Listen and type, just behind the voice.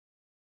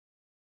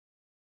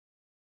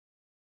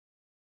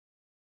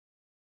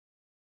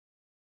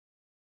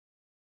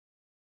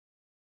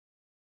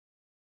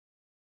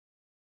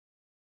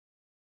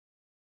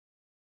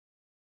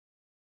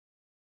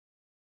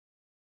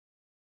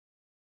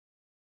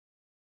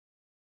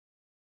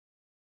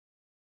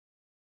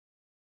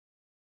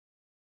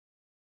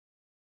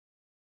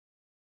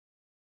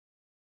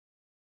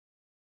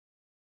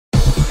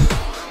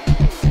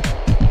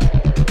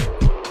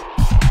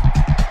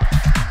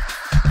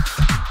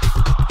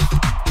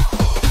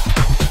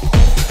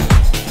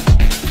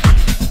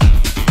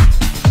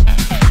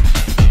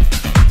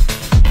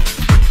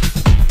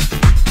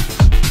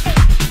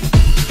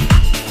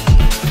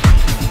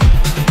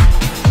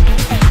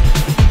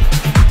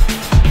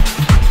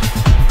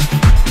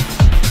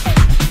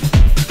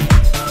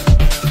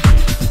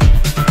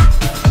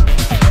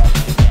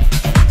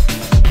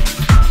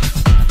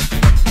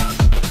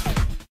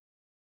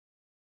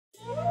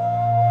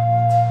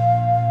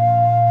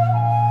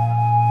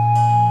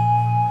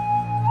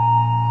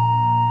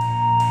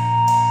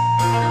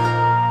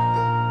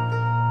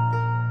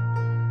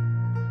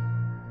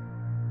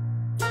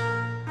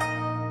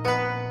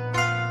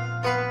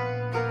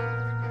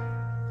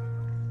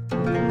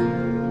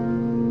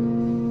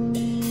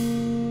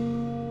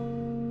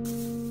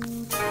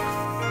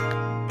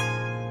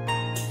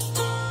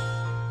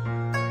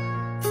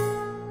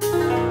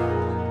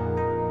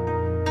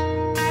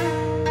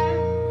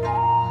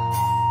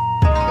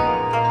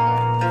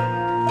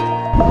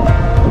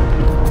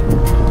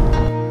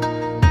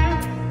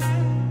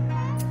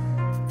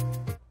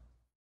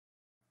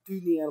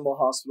Animal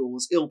Hospital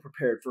was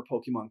ill-prepared for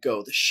Pokemon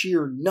Go. The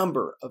sheer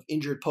number of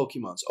injured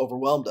Pokemons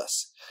overwhelmed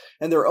us,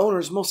 and their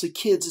owners, mostly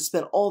kids, had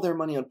spent all their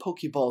money on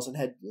Pokeballs and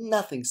had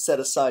nothing set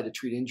aside to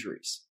treat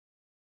injuries.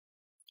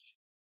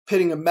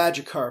 Pitting a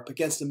Magikarp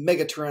against a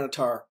Mega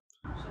Tyranitar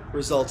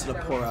results in a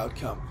poor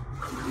outcome.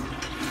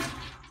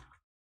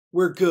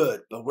 We're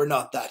good, but we're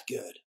not that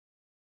good.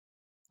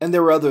 And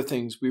there were other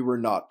things we were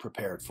not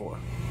prepared for.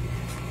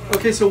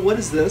 Okay, so what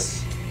is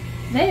this?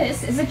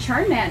 This is a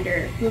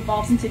Charmander who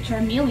evolves into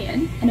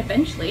Charmeleon and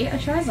eventually a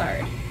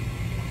Charizard.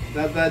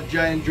 That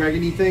giant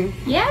dragony thing?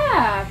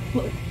 Yeah!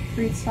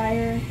 Breathes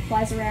fire,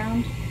 flies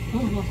around. Oh,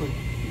 lovely.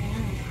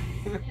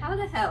 Yeah. How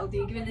the hell do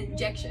you give an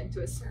injection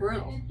to a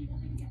squirrel?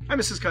 Hi,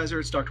 Mrs. Kaiser.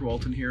 It's Dr.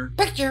 Walton here.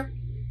 Picture.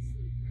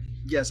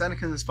 Yes,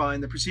 Anakin is fine.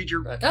 The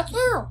procedure...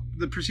 Pikachu.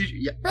 The procedure...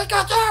 Yeah.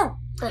 Pikachu.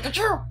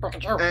 Pikachu.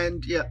 Pikachu.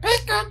 And, yeah.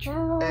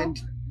 Pikachu. And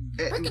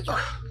Pikachu.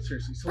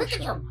 seriously, so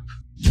Pikachu.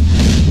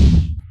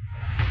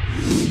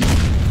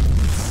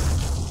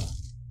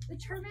 The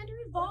Charmander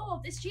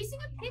evolved. It's chasing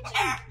a pigeon.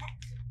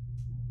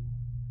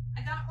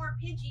 I got more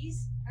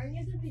Pidgeys. Are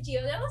you the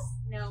Pidgeotos?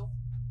 No.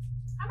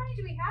 How many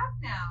do we have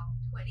now?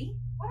 20?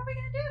 What are we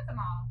going to do with them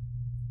all?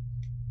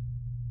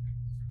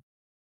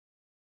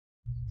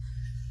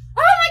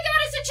 Oh my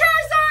god, it's a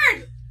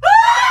Charizard!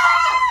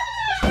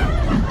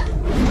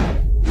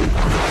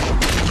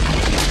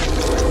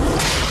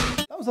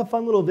 That was a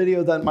fun little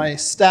video that my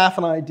staff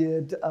and I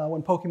did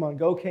when Pokemon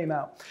Go came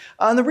out.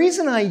 And the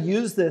reason I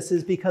use this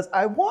is because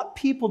I want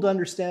people to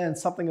understand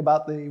something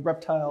about the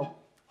reptile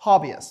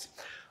hobbyist.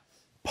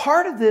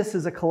 Part of this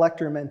is a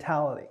collector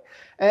mentality.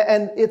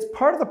 And it's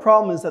part of the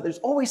problem is that there's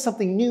always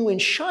something new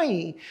and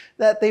shiny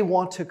that they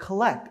want to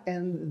collect.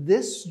 And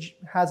this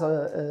has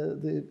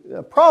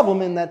a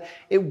problem in that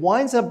it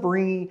winds up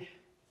bringing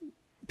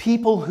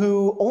people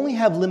who only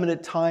have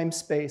limited time,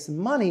 space, and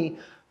money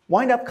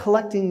wind up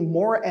collecting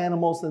more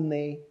animals than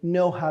they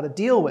know how to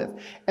deal with.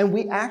 And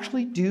we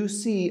actually do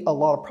see a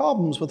lot of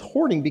problems with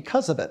hoarding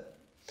because of it.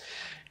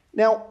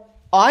 Now,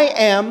 I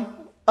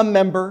am a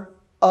member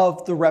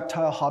of the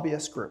reptile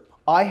hobbyist group.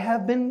 I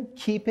have been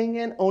keeping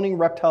and owning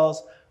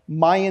reptiles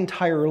my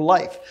entire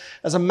life.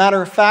 As a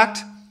matter of fact,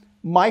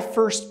 my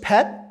first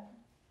pet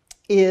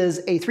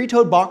is a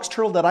three-toed box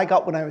turtle that I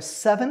got when I was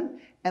 7,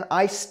 and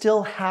I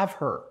still have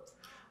her.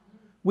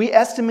 We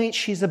estimate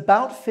she's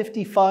about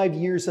 55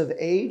 years of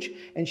age,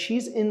 and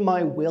she's in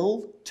my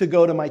will to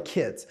go to my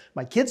kids.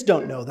 My kids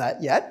don't know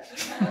that yet.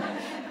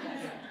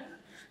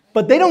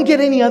 But they don't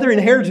get any other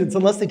inheritance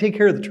unless they take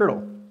care of the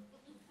turtle.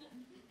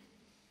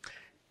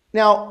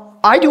 Now,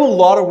 I do a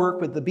lot of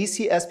work with the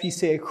BC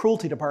SPCA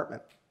Cruelty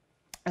Department.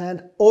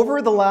 And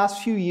over the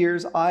last few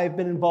years, I've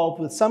been involved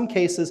with some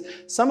cases,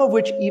 some of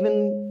which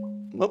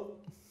even, well,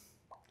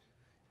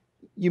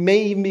 you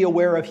may even be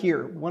aware of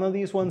here. One of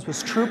these ones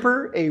was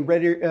Trooper, a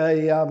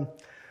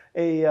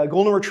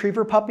golden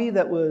retriever puppy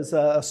that was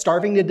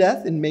starving to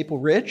death in Maple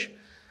Ridge.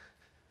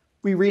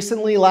 We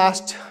recently,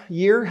 last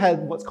year,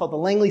 had what's called the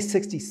Langley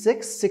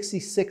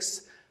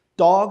 66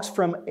 dogs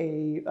from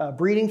a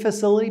breeding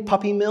facility,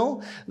 puppy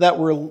mill, that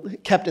were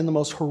kept in the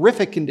most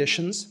horrific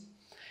conditions.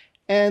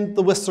 And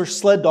the Whistler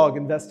sled dog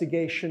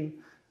investigation,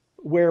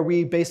 where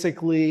we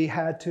basically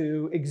had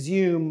to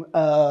exhume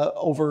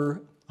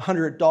over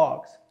 100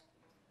 dogs.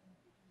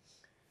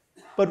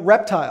 But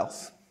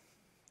reptiles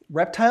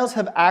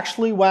have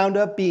actually wound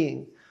up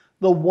being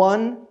the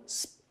one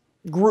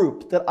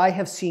group that I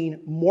have seen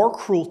more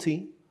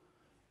cruelty,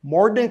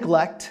 more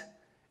neglect,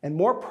 and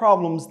more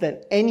problems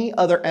than any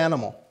other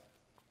animal.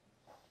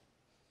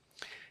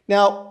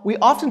 Now, we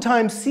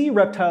oftentimes see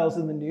reptiles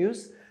in the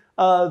news.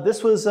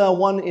 This was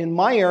one in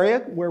my area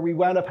where we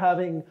wound up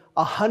having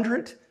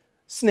 100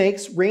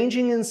 snakes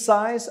ranging in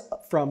size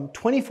from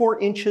 24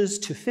 inches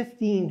to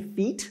 15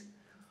 feet,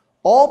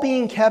 all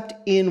being kept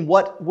in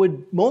what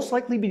would most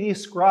likely be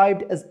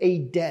described as a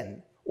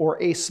den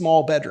or a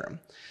small bedroom.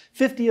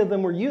 50 of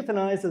them were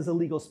euthanized as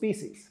illegal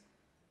species.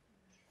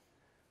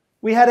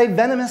 We had a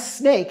venomous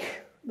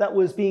snake that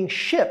was being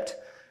shipped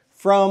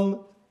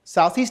from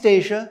Southeast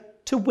Asia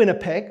to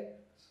Winnipeg,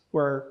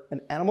 where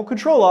an animal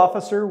control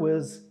officer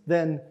was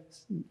then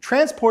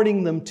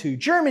transporting them to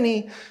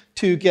Germany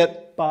to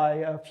get by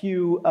a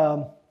few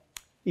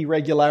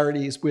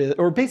irregularities with,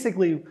 or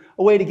basically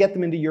a way to get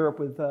them into Europe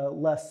with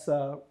less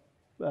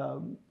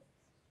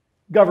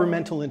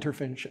governmental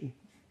intervention.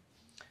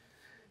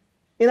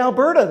 In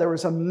Alberta, there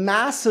was a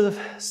massive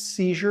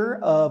seizure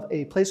of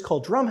a place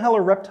called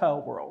Drumheller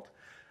Reptile World.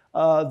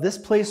 This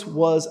place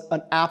was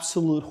an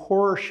absolute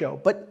horror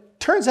show, but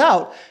turns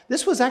out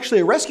this was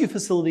actually a rescue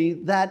facility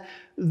that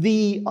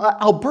the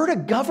Alberta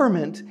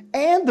government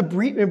and the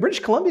British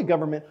Columbia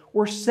government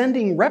were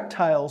sending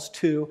reptiles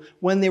to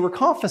when they were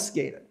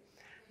confiscated.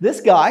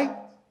 This guy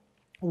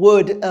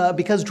would,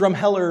 because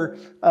Drumheller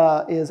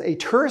is a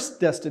tourist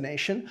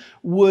destination,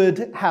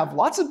 would have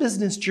lots of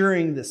business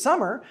during the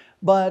summer,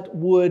 but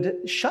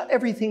would shut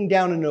everything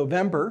down in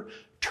November,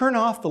 turn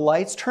off the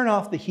lights, turn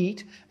off the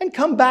heat, and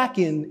come back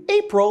in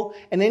April,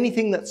 and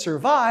anything that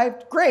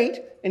survived,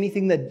 great.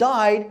 Anything that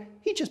died,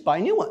 he'd just buy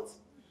new ones.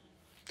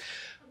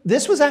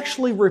 This was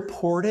actually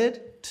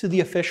reported to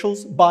the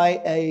officials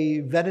by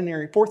a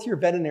fourth-year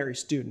veterinary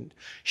student.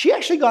 She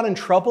actually got in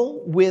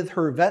trouble with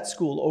her vet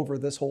school over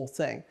this whole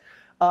thing.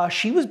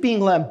 She was being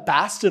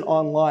lambasted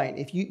online.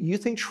 If you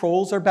think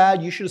trolls are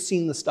bad, you should have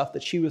seen the stuff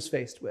that she was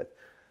faced with.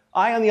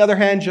 I, on the other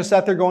hand, just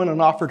sat there going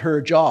and offered her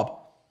a job.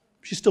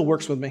 She still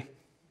works with me.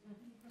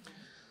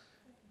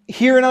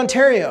 Here in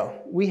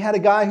Ontario, we had a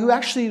guy who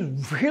actually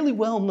is really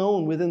well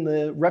known within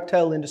the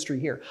reptile industry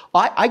here.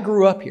 I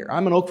grew up here.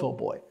 I'm an Oakville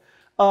boy.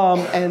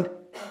 And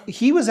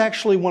he was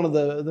actually one of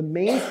the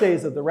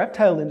mainstays of the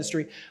reptile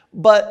industry.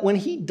 But when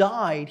he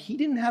died, he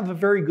didn't have a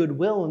very good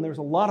will, and there was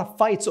a lot of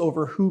fights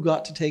over who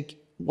got to take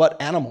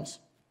what animals.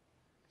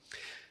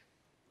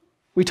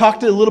 We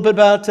talked a little bit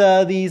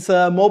about these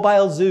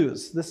mobile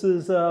zoos. This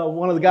is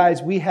one of the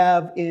guys we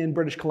have in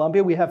British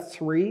Columbia. We have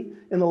 3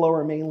 in the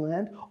Lower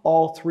Mainland.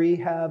 All 3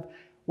 have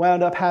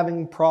wound up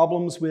having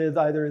problems with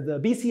either the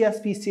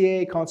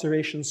BCSPCA,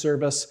 Conservation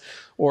Service,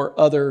 or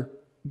other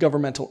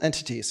governmental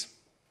entities.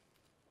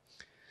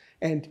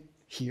 And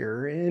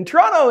here in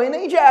Toronto, in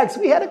Ajax,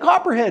 we had a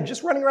copperhead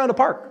just running around a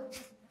park.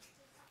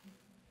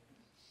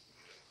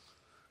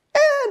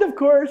 And of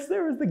course,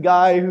 there was the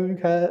guy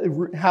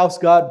whose house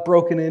got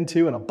broken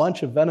into and a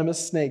bunch of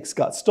venomous snakes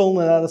got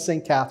stolen out of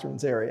St.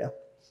 Catharines area.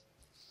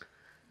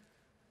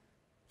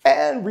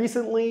 And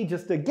recently,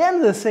 just again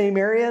in the same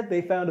area,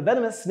 they found a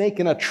venomous snake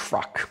in a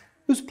truck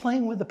who's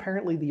playing with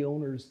apparently the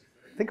owner's,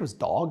 I think it was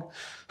dog.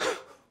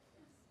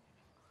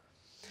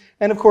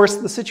 And of course,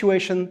 the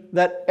situation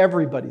that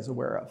everybody's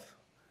aware of.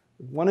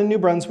 One in New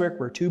Brunswick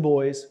where 2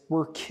 boys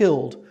were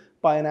killed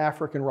by an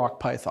African rock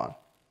python.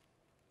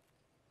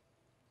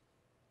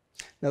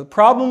 Now the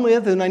problem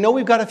with, and I know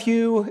we've got a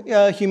few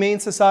humane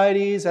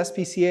societies,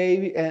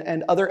 SPCA,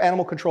 and other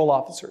animal control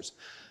officers.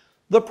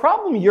 The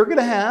problem you're going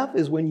to have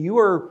is when you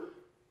are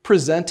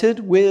presented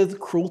with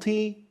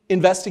cruelty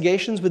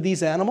investigations with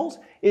these animals,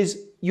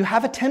 is you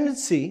have a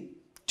tendency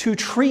to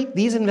treat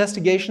these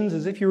investigations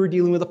as if you were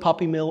dealing with a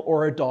puppy mill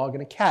or a dog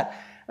and a cat.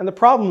 And the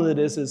problem with it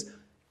is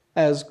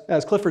as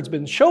Clifford's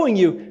been showing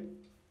you,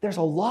 there's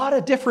a lot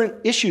of different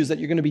issues that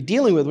you're going to be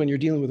dealing with when you're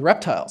dealing with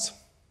reptiles.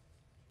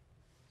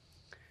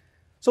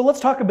 So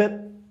let's talk a bit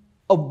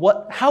of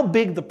how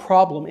big the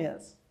problem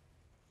is.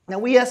 Now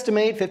we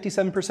estimate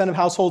 57% of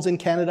households in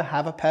Canada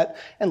have a pet,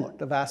 and look,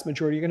 the vast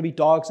majority are going to be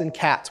dogs and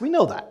cats. We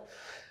know that.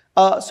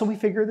 So we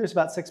figure there's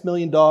about 6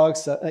 million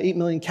dogs, 8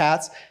 million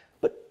cats,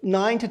 but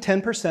 9 to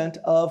 10%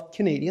 of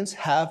Canadians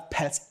have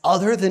pets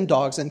other than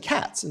dogs and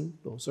cats, and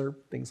those are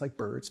things like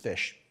birds,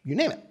 fish, you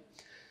name it.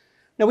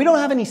 Now we don't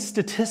have any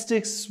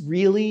statistics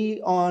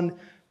really on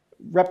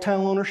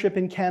reptile ownership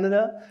in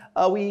Canada.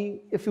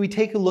 If we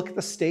take a look at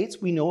the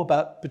states, we know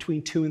about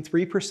between 2 and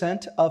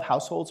 3% of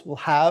households will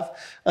have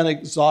an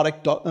exotic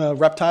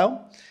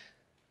reptile.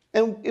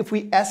 And if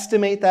we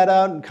estimate that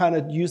out and kind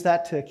of use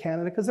that to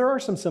Canada, because there are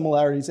some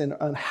similarities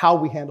on how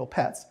we handle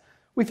pets,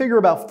 we figure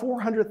about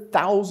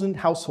 400,000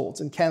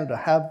 households in Canada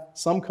have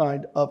some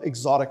kind of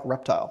exotic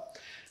reptile.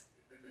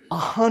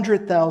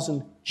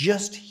 100,000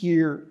 just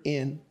here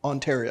in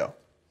Ontario.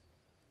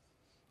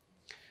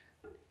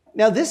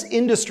 Now this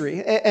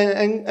industry,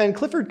 and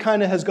Clifford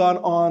kind of has gone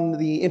on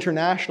the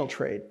international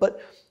trade,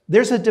 but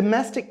there's a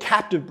domestic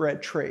captive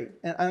bred trade.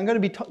 And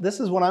this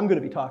is what I'm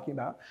going to be talking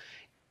about.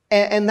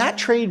 And that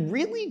trade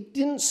really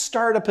didn't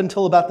start up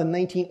until about the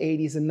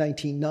 1980s and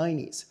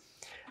 1990s.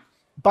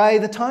 By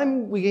the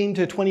time we came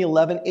to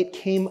 2011,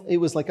 it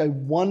was like a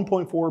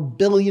 $1.4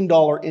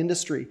 billion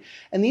industry.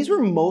 And these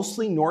were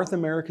mostly North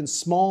American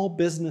small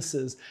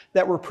businesses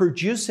that were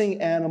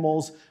producing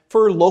animals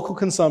for local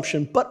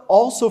consumption, but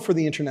also for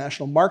the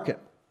international market.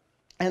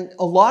 And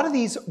a lot of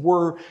these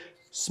were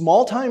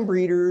small-time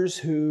breeders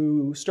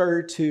who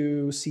started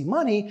to see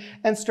money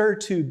and started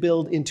to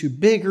build into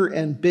bigger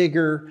and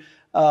bigger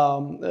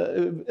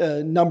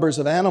numbers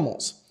of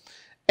animals.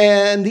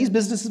 And these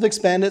businesses have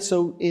expanded,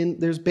 so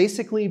there's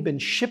basically been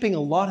shipping a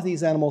lot of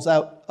these animals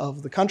out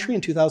of the country. In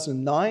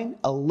 2009,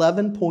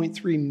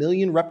 11.3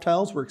 million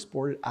reptiles were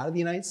exported out of the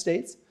United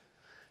States.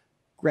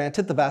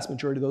 Granted, the vast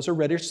majority of those are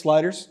reddish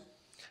sliders.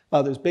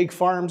 There's big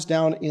farms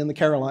down in the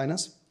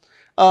Carolinas.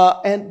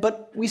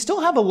 But we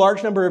still have a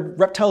large number of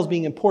reptiles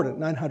being imported,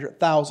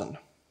 900,000.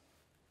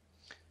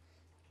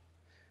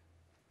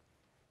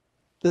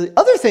 The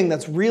other thing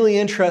that's really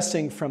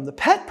interesting from the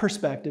pet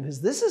perspective is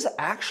this is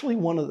actually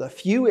one of the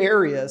few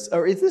areas,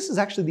 or this is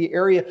actually the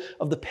area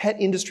of the pet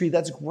industry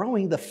that's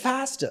growing the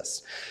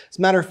fastest. As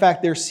a matter of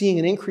fact, they're seeing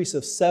an increase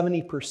of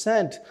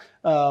 70%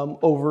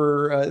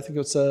 over, I think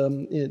it's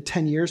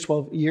 10 years,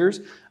 12 years,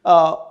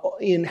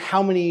 in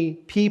how many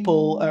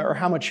people or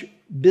how much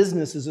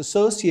business is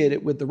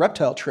associated with the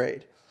reptile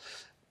trade.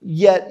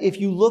 Yet,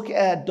 if you look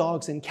at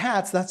dogs and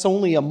cats, that's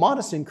only a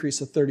modest increase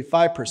of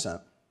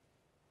 35%.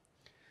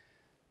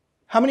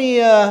 How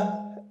many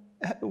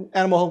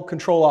animal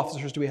control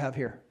officers do we have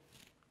here?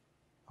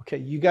 Okay,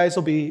 you guys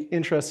will be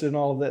interested in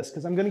all of this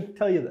because I'm going to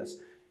tell you this.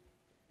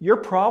 Your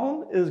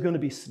problem is going to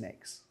be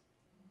snakes.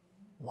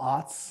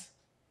 Lots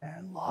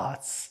and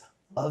lots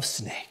of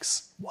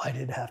snakes. Why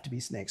did it have to be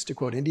snakes, to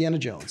quote Indiana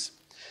Jones?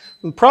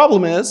 The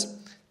problem is,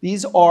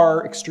 these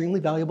are extremely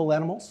valuable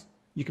animals.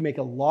 You can make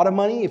a lot of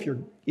money if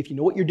you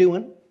know what you're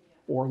doing,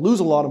 or lose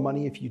a lot of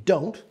money if you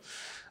don't.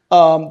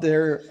 And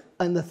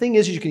the thing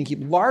is, you can keep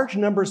large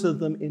numbers of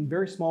them in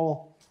very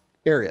small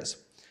areas.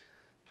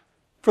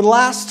 For the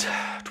last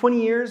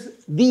 20 years,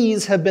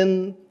 these have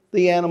been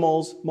the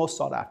animals most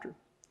sought after.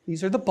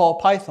 These are the ball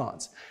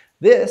pythons.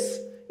 This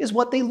is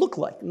what they look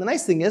like. And the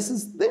nice thing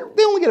is they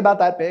only get about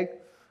that big.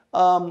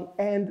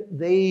 And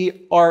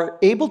they are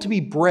able to be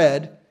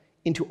bred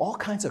into all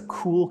kinds of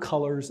cool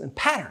colors and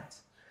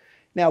patterns.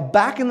 Now,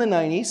 back in the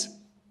 90s,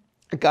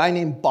 a guy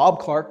named Bob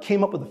Clark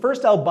came up with the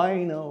first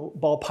albino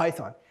ball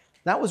python.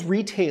 That was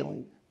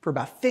retailing for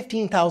about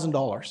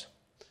 $15,000.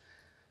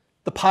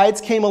 The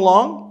Pieds came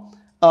along.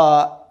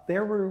 They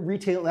were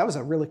retailing, that was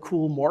a really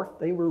cool morph.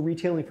 They were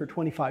retailing for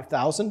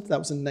 $25,000. That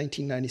was in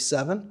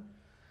 1997.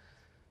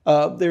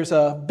 There's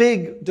a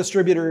big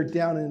distributor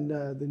down in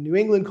the New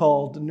England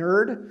called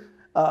Nerd,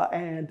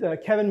 and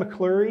Kevin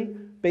McClurry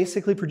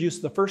basically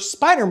produced the first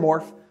spider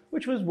morph,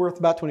 which was worth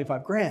about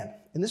 25 grand.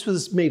 And this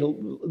was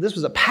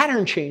a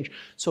pattern change,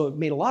 so it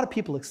made a lot of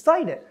people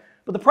excited.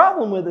 But the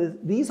problem with it is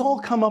these all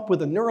come up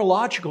with a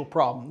neurological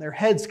problem. Their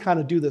heads kind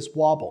of do this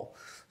wobble.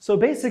 So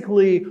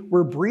basically,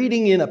 we're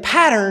breeding in a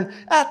pattern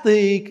at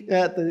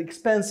the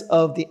expense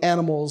of the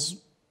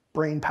animal's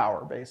brain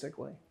power,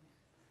 basically.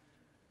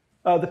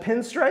 The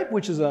pinstripe,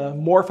 which is a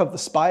morph of the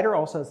spider,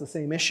 also has the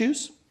same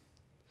issues.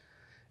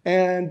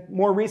 And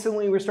more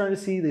recently, we're starting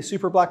to see the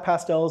super black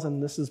pastels,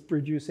 and this is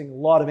producing a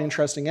lot of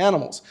interesting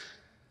animals.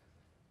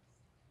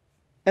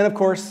 And of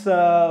course,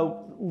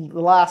 the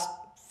last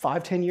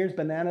 5-10 years,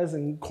 bananas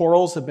and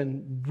corals have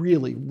been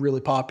really,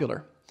 really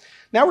popular.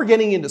 Now we're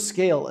getting into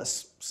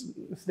scaleless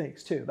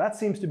snakes too. That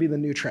seems to be the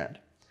new trend.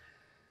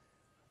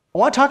 I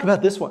want to talk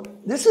about this one.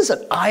 This is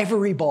an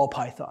ivory ball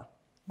python.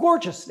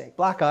 Gorgeous snake,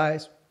 black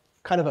eyes,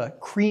 kind of a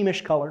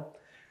creamish color.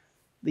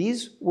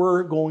 These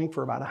were going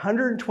for about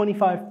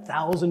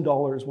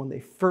 $125,000 when they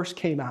first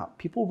came out.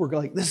 People were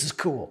like, this is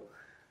cool.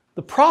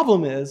 The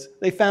problem is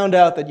they found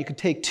out that you could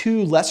take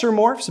two lesser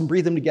morphs and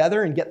breed them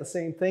together and get the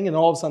same thing, and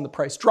all of a sudden the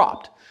price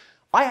dropped.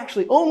 I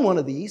actually own one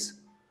of these,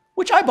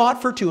 which I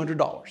bought for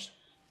 $200.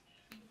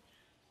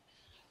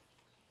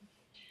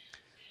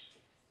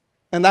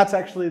 And that's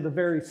actually the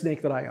very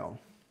snake that I own.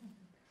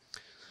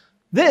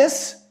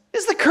 This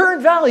is the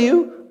current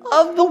value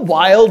of the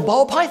wild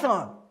ball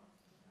python.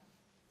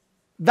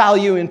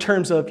 Value in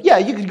terms of, yeah,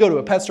 you could go to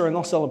a pet store and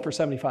they'll sell them for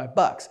 75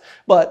 bucks.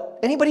 But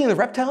anybody in the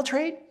reptile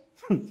trade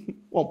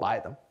won't buy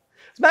them.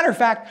 As a matter of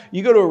fact,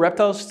 you go to a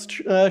reptile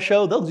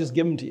show, they'll just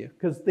give them to you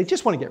because they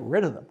just want to get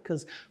rid of them.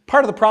 Because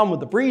part of the problem with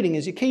the breeding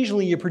is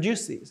occasionally you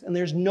produce these and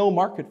there's no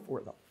market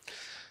for them.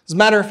 As a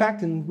matter of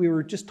fact, and we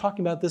were just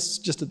talking about this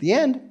just at the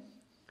end,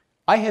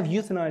 I have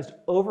euthanized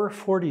over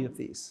 40 of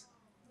these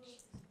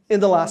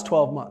in the last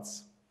 12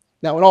 months.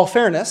 Now, in all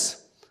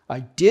fairness, I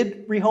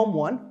did rehome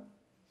one.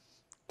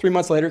 3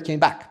 months later, it came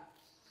back.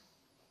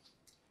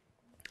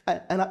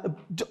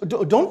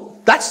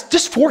 That's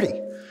just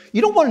 40.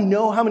 You don't want to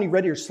know how many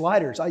red-eared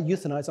sliders I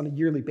euthanize on a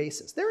yearly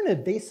basis. They're an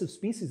invasive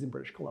species in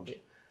British Columbia.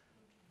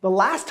 The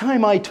last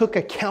time I took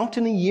a count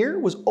in a year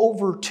was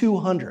over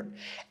 200.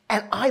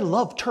 And I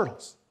love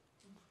turtles.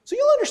 So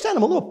you'll understand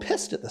I'm a little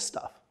pissed at this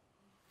stuff.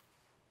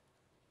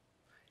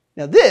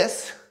 Now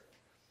this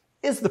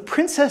is the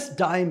Princess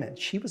Diamond.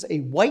 She was a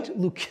white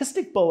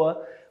leucistic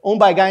boa owned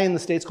by a guy in the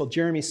States called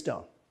Jeremy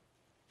Stone.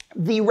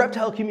 The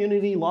reptile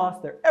community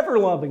lost their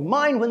ever-loving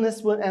mind when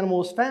this animal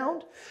was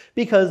found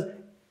because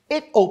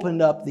it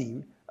opened up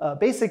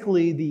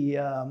basically the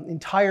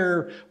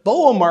entire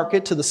boa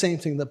market to the same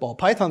thing that ball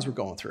pythons were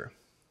going through.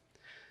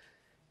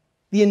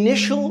 The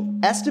initial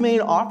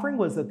estimated offering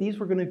was that these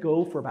were going to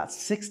go for about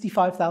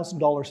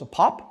 $65,000 a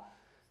pop.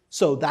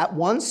 So that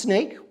one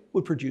snake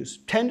would produce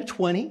 10 to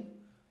 20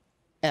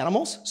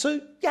 animals.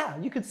 So yeah,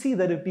 you could see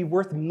that it'd be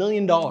worth $1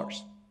 million. Now,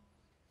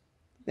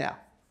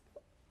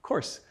 of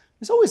course,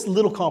 there's always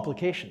little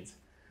complications.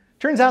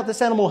 Turns out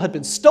this animal had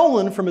been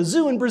stolen from a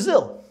zoo in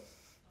Brazil.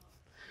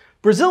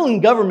 Brazilian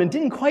government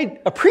didn't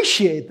quite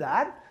appreciate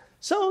that,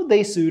 so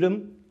they sued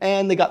him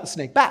and they got the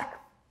snake back.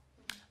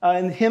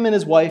 And him and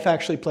his wife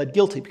actually pled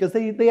guilty because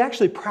they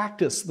actually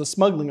practiced the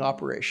smuggling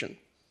operation.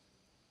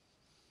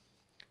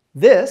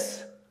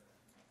 This,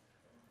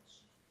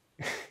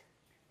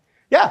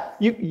 yeah,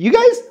 you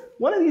guys,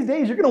 one of these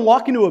days you're going to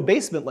walk into a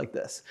basement like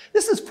this.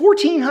 This is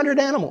 1,400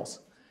 animals.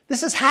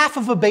 This is half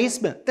of a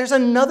basement. There's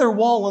another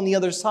wall on the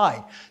other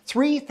side.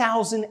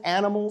 3,000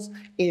 animals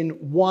in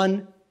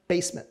one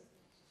basement.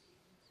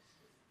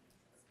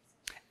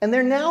 And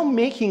they're now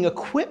making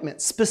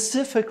equipment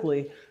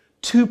specifically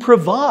to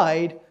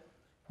provide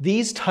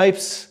these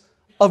types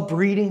of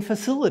breeding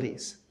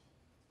facilities.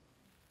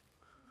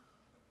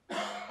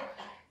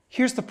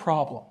 Here's the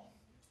problem.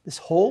 This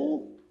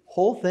whole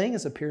thing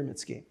is a pyramid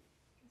scheme.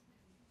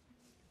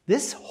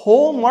 This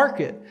whole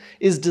market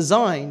is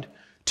designed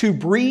to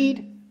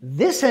breed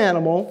this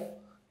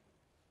animal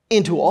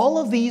into all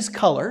of these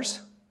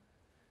colors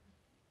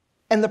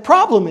And the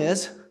problem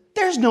is,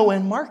 there's no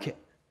end market.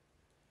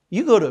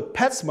 You go to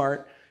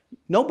PetSmart,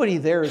 nobody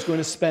there is going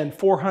to spend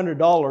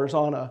 $400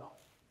 on a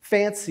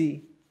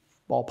fancy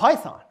ball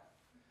python.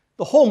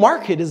 The whole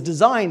market is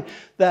designed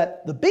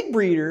that the big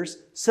breeders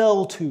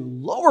sell to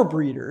lower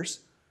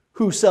breeders,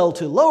 who sell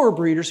to lower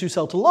breeders, who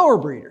sell to lower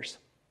breeders.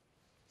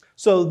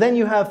 So then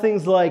you have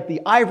things like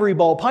the ivory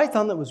ball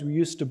python that was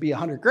used to be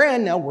 100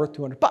 grand, now worth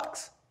 200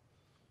 bucks.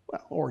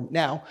 Well, or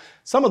now,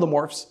 some of the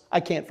morphs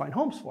I can't find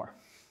homes for.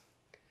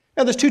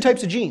 Now there's two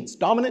types of genes,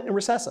 dominant and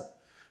recessive.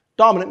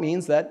 Dominant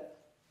means that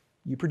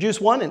you produce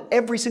one and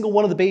every single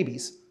one of the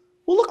babies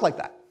will look like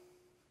that.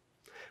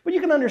 But you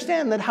can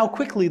understand that how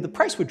quickly the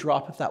price would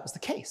drop if that was the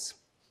case.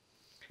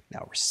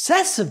 Now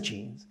recessive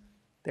genes,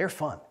 they're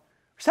fun.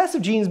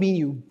 Recessive genes mean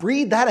you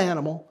breed that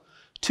animal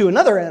to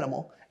another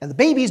animal and the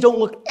babies don't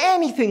look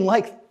anything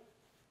like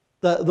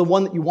the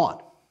one that you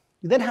want.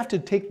 You then have to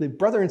take the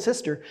brother and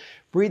sister,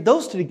 breed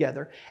those two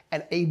together,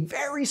 and a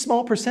very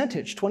small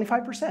percentage,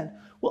 25%,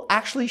 will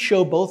actually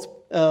show both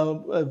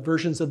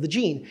versions of the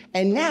gene.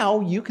 And now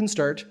you can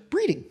start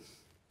breeding.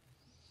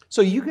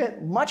 So you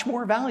get much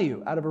more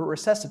value out of a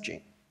recessive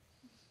gene.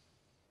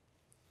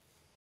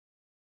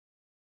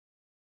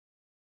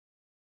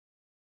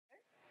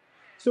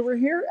 So we're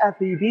here at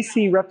the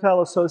BC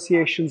Reptile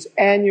Association's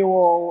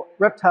annual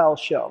reptile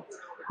show.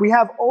 We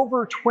have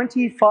over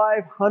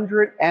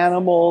 2,500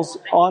 animals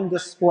on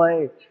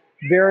display,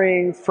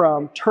 varying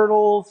from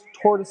turtles,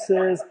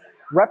 tortoises,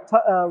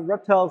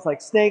 reptiles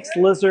like snakes,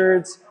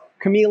 lizards,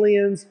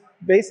 chameleons,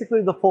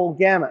 basically the full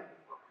gamut.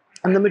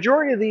 And the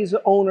majority of these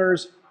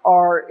owners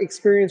are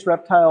experienced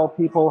reptile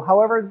people.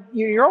 However,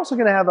 you're also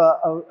going to have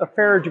a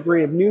fair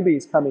degree of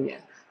newbies coming in.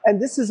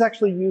 And this is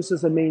actually used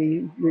as a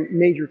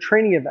major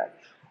training event.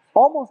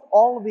 Almost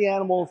all of the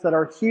animals that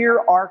are here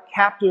are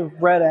captive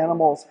bred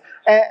animals.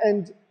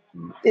 And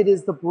it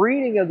is the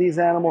breeding of these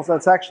animals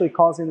that's actually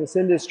causing this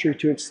industry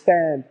to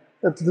expand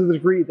to the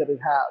degree that it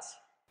has.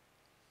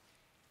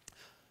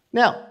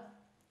 Now,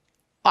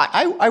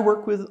 I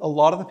work with a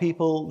lot of the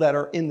people that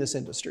are in this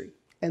industry,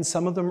 and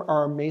some of them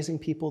are amazing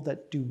people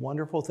that do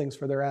wonderful things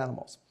for their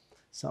animals.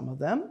 Some of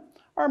them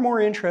are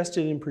more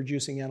interested in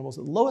producing animals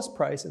at the lowest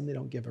price, and they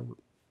don't give a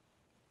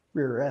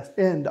rear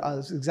end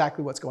is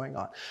exactly what's going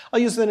on. I'll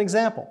use an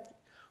example.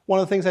 One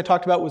of the things I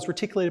talked about was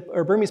reticulated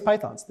or Burmese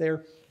pythons.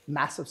 They're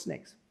massive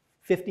snakes,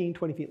 15,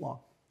 20 feet long.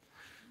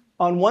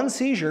 On one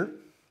seizure,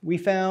 we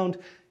found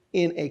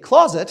in a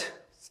closet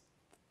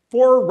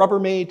 4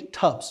 Rubbermaid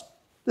tubs,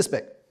 this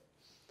big,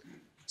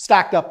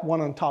 stacked up one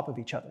on top of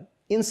each other.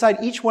 Inside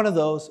each one of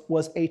those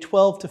was a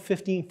 12 to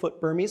 15 foot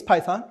Burmese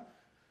python,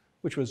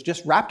 which was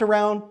just wrapped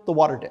around the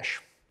water dish.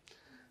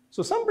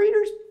 So some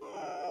breeders,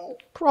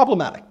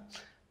 problematic.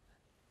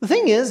 The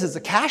thing is, it's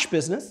a cash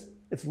business.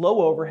 It's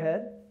low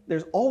overhead.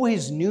 There's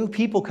always new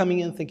people coming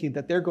in thinking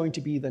that they're going to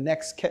be the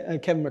next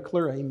Kevin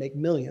McClure and make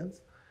millions.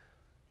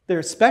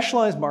 There's a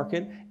specialized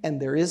market,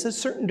 and there is a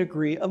certain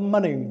degree of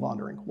money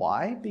laundering.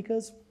 Why?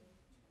 Because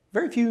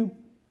very few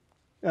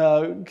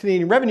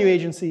Canadian Revenue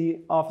Agency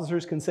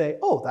officers can say,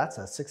 oh, that's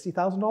a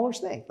 $60,000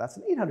 snake. That's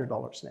an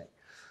 $800 snake.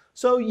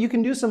 So you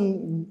can do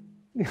some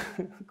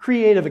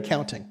creative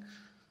accounting.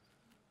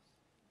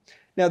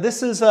 Now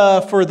this is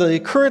for the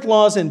current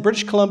laws in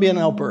British Columbia and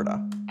Alberta.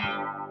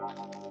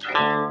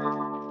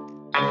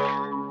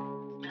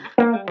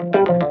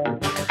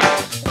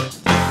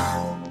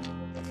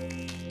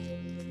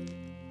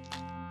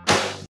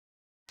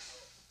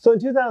 So in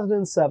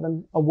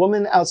 2007, a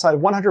woman outside a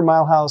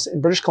 100-mile house in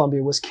British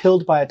Columbia was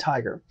killed by a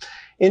tiger.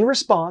 In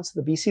response,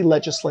 the BC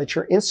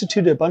legislature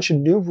instituted a bunch of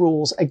new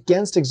rules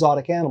against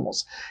exotic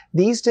animals.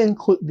 These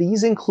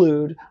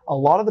include a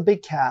lot of the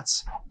big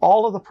cats,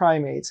 all of the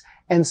primates,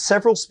 and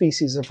several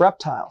species of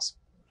reptiles.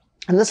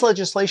 And this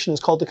legislation is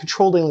called the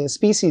Controlled Alien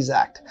Species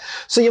Act.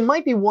 So you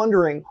might be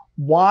wondering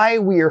why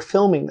we are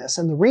filming this.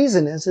 And the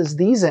reason is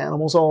these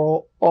animals are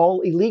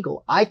all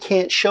illegal. I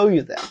can't show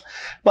you them.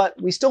 But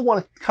we still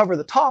want to cover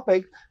the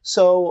topic,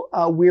 so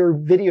we're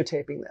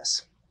videotaping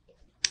this.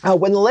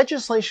 When the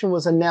legislation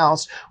was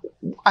announced,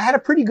 I had a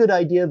pretty good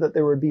idea that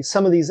there would be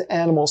some of these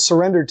animals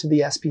surrendered to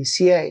the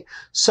SPCA.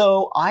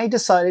 So I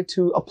decided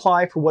to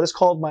apply for what is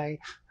called my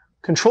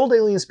Controlled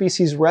Alien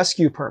Species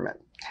Rescue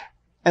Permit.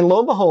 And lo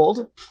and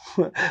behold,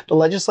 the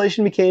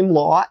legislation became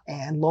law,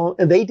 and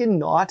they did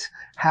not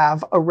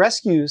have a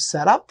rescue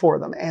set up for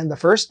them. And the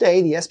first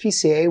day, the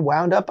SPCA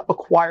wound up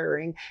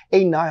acquiring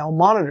a Nile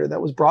monitor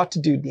that was brought to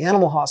Dewdney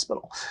Animal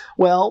Hospital.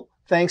 Well,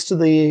 thanks to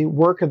the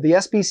work of the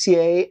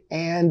SPCA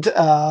and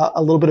a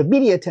little bit of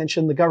media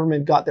attention, the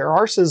government got their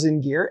arses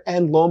in gear,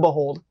 and lo and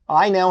behold,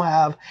 I now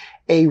have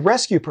a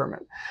rescue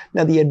permit.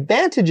 Now, the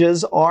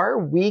advantages are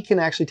we can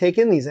actually take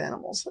in these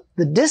animals.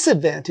 The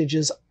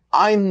disadvantages,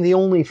 I'm the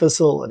only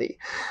facility.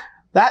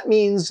 That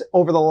means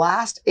over the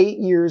last 8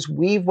 years,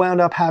 we've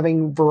wound up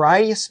having a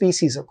variety of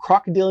species of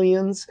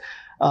crocodilians,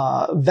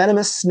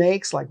 venomous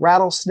snakes like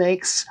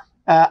rattlesnakes,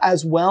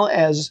 as well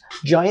as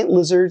giant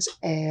lizards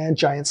and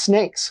giant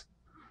snakes.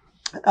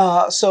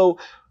 So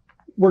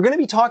we're going to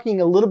be talking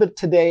a little bit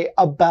today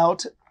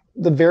about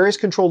the various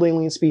controlled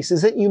alien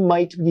species that you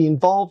might be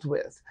involved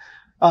with.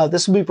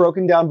 This will be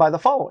broken down by the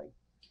following.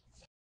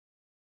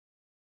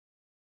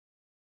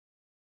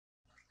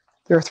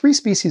 There are 3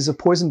 species of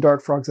poison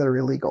dart frogs that are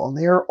illegal, and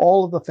they are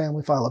all of the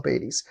family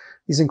Phyllobates.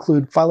 These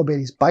include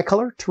Phyllobates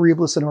bicolor,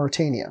 Terebulus, and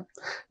Orotania.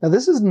 Now,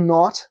 this is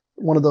not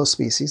one of those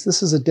species.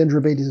 This is a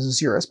Dendrobates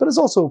azuris, but it's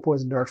also a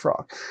poison dart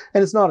frog,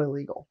 and it's not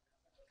illegal.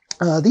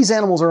 These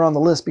animals are on the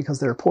list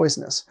because they're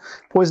poisonous.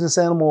 Poisonous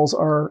animals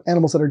are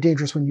animals that are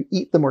dangerous when you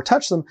eat them or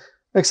touch them,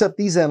 except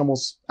these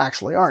animals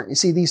actually aren't. You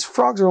see, these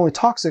frogs are only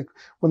toxic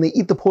when they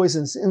eat the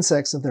poisonous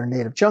insects of their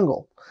native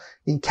jungle.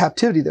 In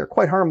captivity, they're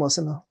quite harmless,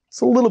 and it's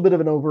a little bit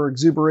of an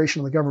over-exuberation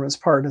on the government's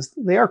part, as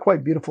they are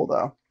quite beautiful,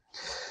 though.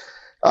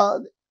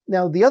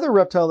 Now, the other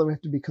reptile that we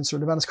have to be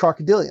concerned about is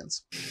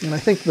crocodilians, and I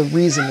think the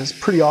reason is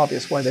pretty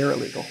obvious why they're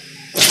illegal.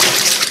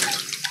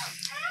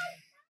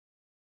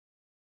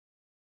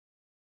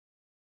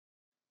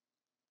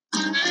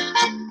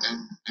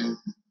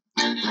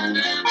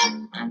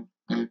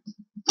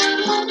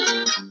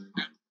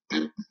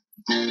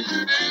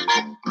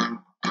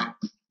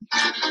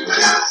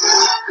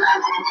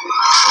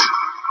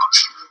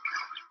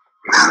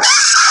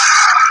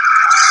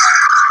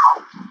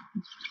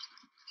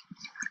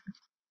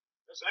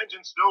 This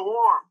engine's still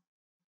warm.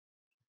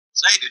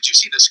 Say, did you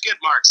see the skid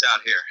marks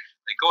out here?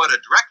 They go at a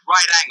direct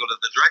right angle to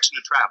the direction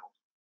of travel.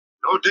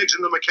 No digs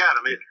in the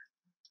macadam either.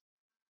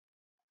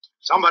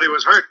 Somebody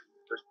was hurt.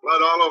 There's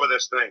blood all over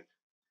this thing.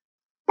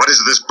 What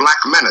is this black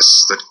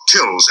menace that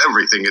kills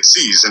everything it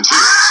sees and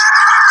hears?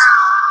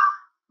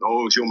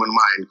 No human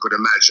mind could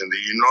imagine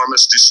the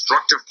enormous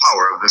destructive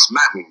power of this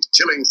maddened,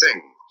 killing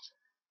thing.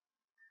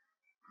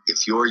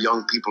 If you're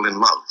young people in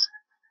love,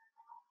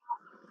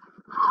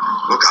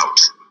 look out.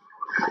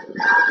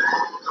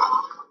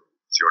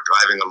 If you're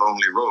driving a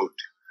lonely road,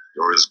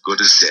 you're as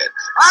good as dead.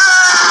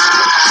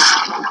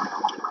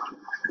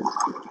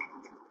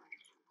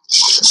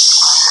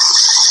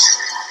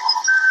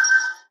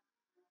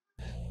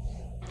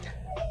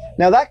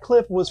 Now, that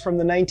clip was from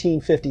the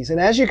 1950s, and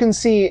as you can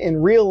see,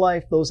 in real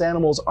life, those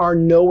animals are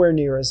nowhere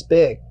near as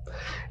big.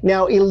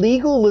 Now,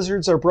 illegal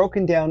lizards are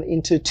broken down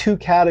into 2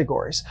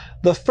 categories.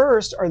 The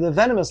first are the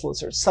venomous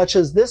lizards, such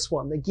as this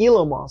one, the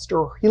Gila monster,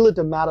 or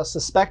Helodermata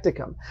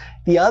suspecticum.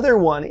 The other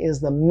one is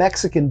the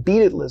Mexican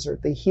beaded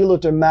lizard, the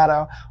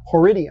Helodermata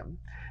horridium.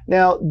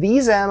 Now,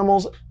 these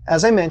animals,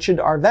 as I mentioned,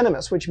 are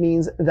venomous, which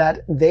means that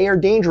they are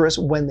dangerous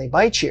when they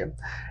bite you.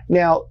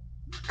 Now,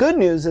 good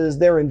news is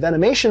their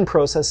envenomation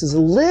process is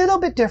a little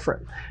bit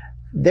different.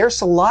 Their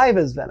saliva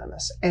is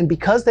venomous, and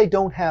because they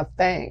don't have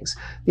fangs,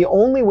 the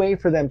only way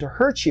for them to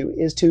hurt you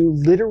is to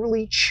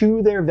literally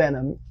chew their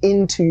venom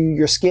into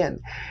your skin.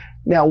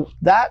 Now,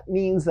 that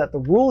means that the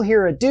rule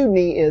here at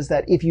Dewdney is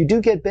that if you do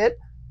get bit,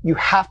 you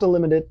have to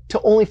limit it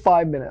to only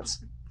 5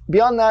 minutes.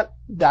 Beyond that,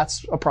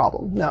 that's a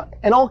problem. Now,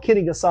 and all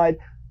kidding aside,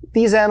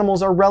 these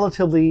animals are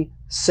relatively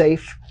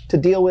safe to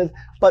deal with,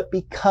 but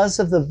because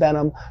of the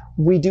venom,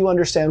 we do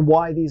understand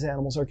why these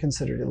animals are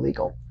considered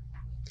illegal.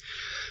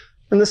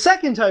 And the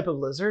second type of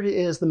lizard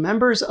is the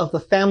members of the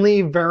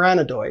family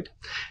Varanidoid,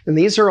 and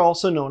these are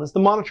also known as the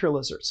monitor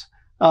lizards.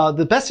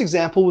 The best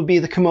example would be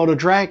the Komodo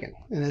dragon,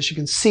 and as you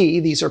can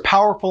see, these are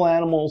powerful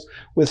animals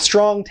with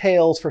strong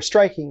tails for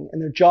striking, and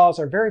their jaws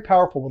are very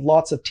powerful with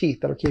lots of teeth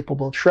that are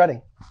capable of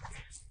shredding.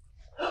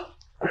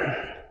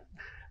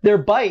 Their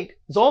bite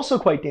is also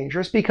quite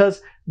dangerous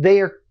because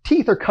their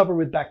teeth are covered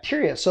with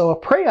bacteria, so a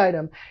prey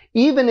item,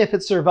 even if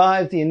it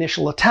survives the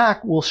initial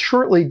attack, will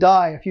shortly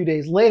die a few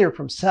days later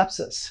from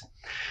sepsis.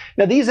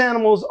 Now, these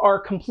animals are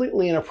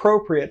completely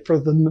inappropriate for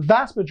the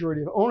vast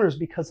majority of owners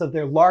because of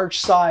their large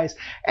size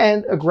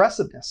and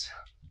aggressiveness.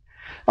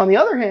 On the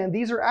other hand,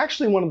 these are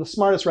actually one of the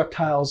smartest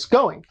reptiles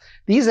going.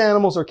 These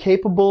animals are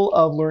capable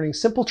of learning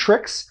simple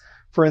tricks.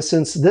 For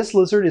instance, this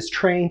lizard is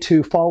trained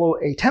to follow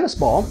a tennis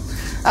ball,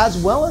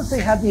 as well as they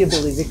have the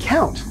ability to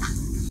count.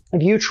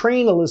 If you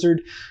train a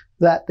lizard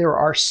that there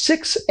are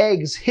 6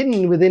 eggs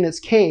hidden within its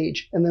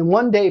cage, and then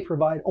one day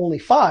provide only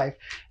 5,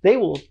 they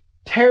will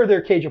tear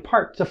their cage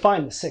apart to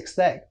find the 6th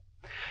egg.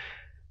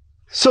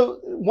 So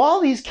while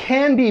these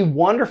can be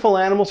wonderful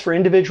animals for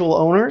individual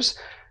owners,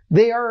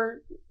 they are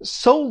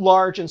so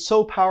large and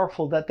so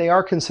powerful that they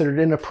are considered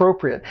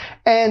inappropriate.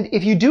 And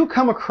if you do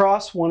come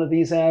across one of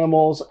these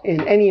animals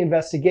in any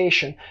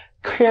investigation,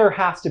 care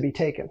has to be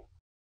taken.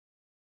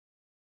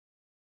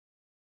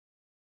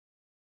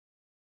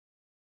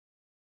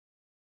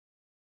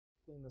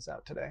 Clean this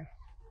out today.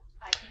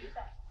 I can do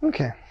that.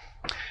 Okay.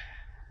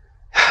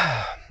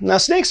 Now,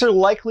 snakes are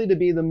likely to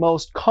be the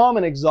most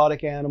common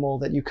exotic animal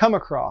that you come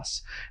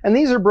across, and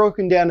these are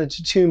broken down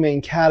into 2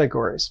 main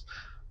categories.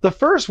 The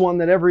first one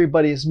that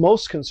everybody is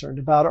most concerned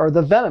about are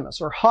the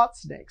venomous or hot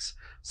snakes,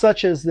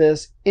 such as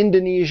this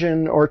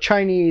Indonesian or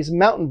Chinese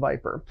mountain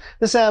viper.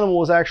 This animal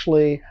was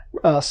actually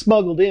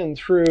smuggled in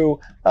through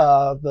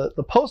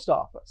the post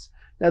office.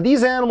 Now,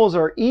 these animals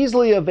are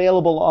easily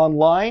available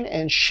online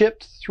and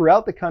shipped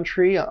throughout the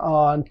country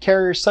on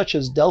carriers such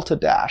as Delta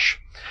Dash.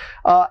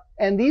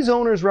 And these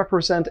owners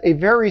represent a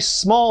very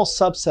small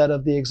subset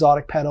of the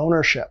exotic pet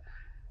ownership.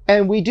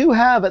 And we do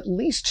have at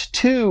least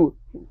 2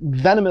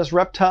 venomous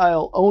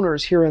reptile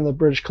owners here in the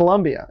British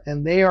Columbia,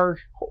 and they are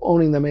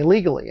owning them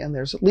illegally. And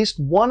there's at least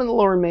one in the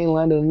Lower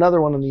Mainland and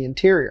another one in the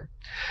interior.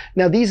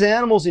 Now, these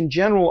animals in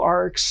general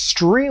are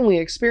extremely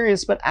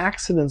experienced, but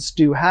accidents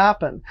do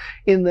happen.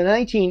 In the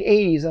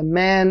 1980s, a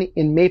man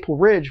in Maple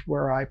Ridge,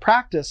 where I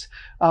practice,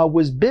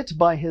 was bit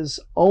by his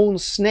own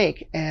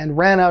snake and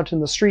ran out in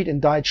the street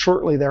and died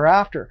shortly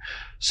thereafter.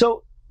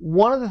 So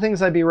one of the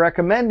things I'd be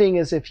recommending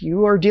is if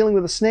you are dealing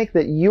with a snake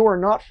that you are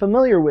not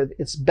familiar with,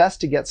 it's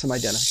best to get some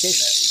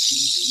identification.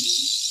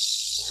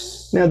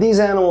 Now, these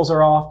animals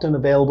are often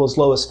available as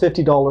low as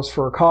 $50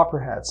 for a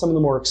copperhead. Some of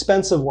the more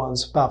expensive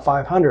ones, about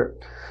 $500.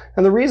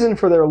 And the reason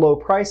for their low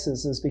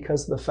prices is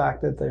because of the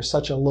fact that there's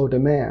such a low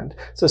demand.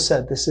 As I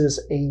said, this is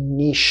a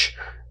niche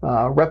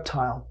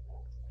reptile.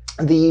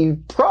 The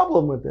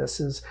problem with this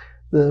is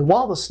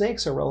while the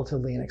snakes are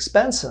relatively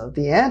inexpensive,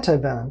 the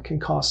antivenom can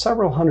cost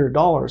several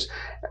 $100s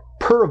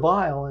per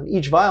vial, and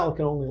each vial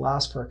can only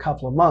last for a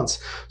couple of months.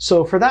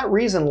 So for that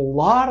reason, a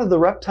lot of the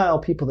reptile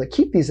people that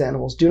keep these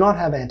animals do not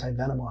have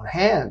antivenom on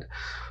hand.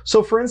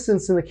 So for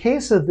instance, in the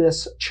case of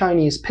this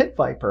Chinese pit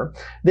viper,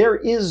 there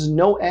is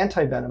no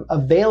antivenom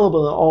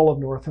available in all of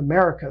North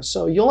America.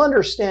 So you'll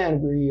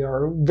understand we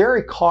are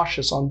very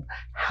cautious on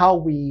how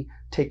we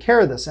take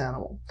care of this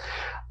animal.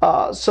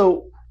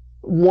 So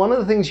one of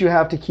the things you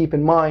have to keep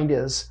in mind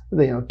is,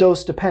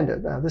 dose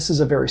dependent. This is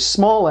a very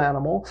small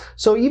animal,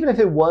 so even if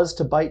it was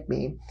to bite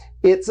me,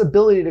 its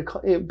ability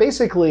to,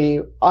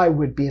 basically, I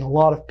would be in a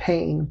lot of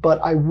pain,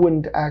 but I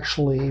wouldn't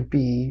actually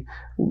be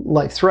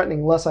life-threatening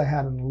unless I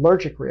had an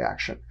allergic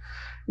reaction.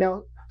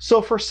 Now,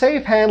 so for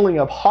safe handling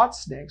of hot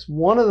snakes,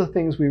 one of the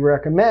things we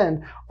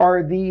recommend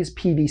are these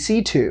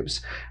PVC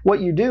tubes.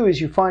 What you do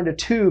is you find a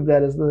tube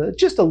that is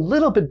just a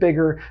little bit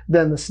bigger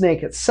than the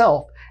snake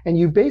itself, and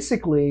you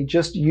basically,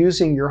 just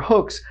using your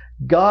hooks,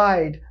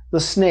 guide the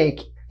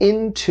snake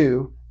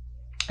into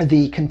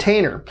the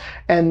container.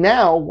 And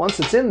now, once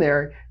it's in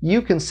there,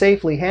 you can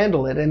safely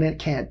handle it and it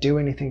can't do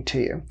anything to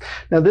you.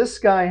 Now, this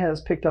guy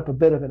has picked up a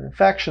bit of an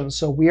infection,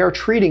 so we are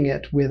treating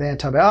it with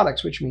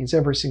antibiotics, which means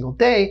every single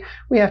day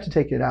we have to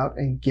take it out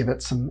and give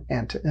it some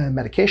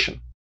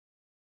medication.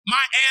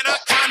 My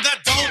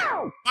anaconda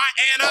don't. My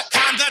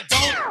anaconda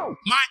don't.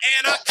 My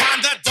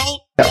anaconda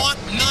don't want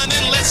none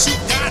unless you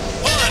got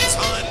buns,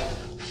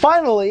 hun.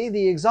 Finally,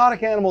 the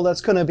exotic animal that's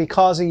going to be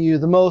causing you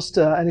the most,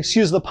 and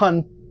excuse the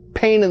pun,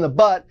 pain in the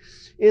butt,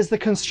 is the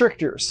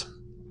constrictors.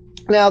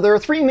 Now, there are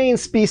 3 main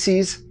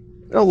species.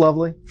 Oh,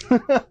 lovely.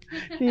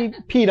 He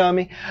peed on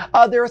me.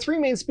 There are 3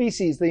 main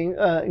species. They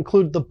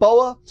include the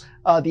boa,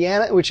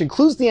 which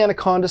includes the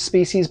anaconda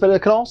species, but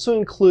it can also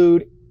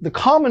include the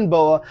common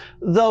boa,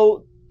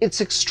 though it's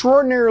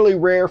extraordinarily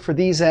rare for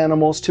these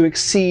animals to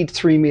exceed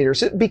 3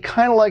 meters. It'd be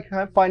kind of like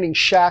finding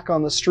Shaq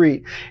on the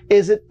street.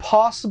 Is it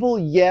possible?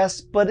 Yes,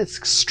 but it's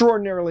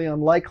extraordinarily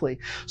unlikely.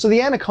 So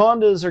the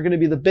anacondas are going to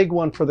be the big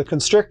one for the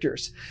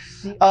constrictors.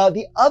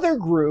 The other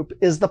group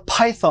is the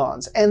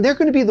pythons, and they're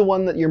going to be the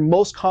one that you're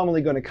most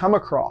commonly going to come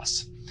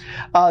across.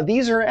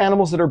 These are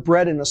animals that are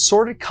bred in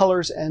assorted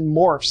colors and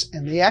morphs,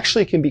 and they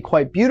actually can be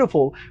quite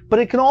beautiful, but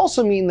it can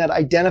also mean that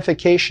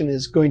identification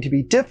is going to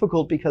be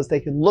difficult because they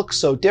can look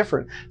so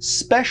different,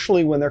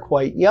 especially when they're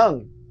quite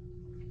young.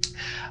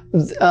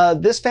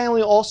 This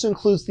family also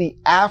includes the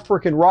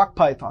African rock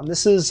python.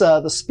 This is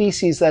the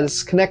species that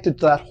is connected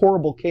to that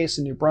horrible case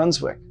in New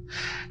Brunswick.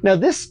 Now,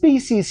 this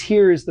species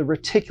here is the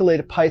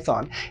reticulated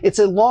python. It's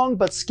a long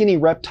but skinny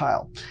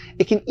reptile.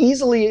 It can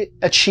easily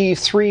achieve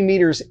 3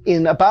 meters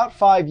in about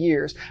 5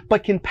 years,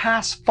 but can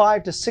pass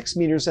 5 to 6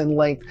 meters in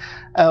length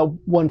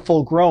when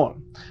full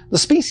grown. The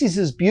species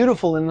is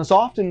beautiful and is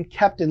often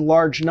kept in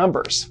large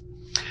numbers.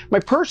 My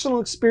personal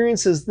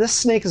experience is this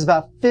snake is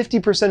about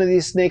 50% of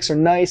these snakes are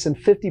nice and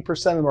 50%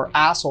 of them are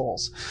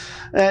assholes.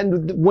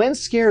 And when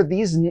scared,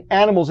 these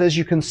animals, as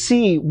you can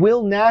see,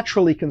 will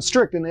naturally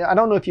constrict. And I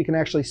don't know if you can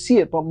actually see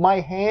it, but my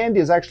hand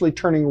is actually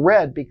turning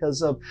red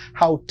because of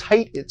how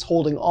tight it's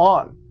holding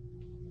on.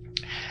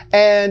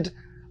 And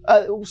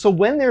so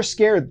when they're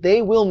scared,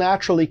 they will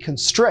naturally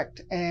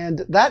constrict,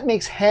 and that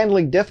makes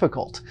handling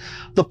difficult.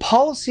 The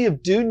policy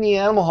of Dewdney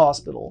Animal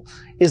Hospital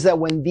is that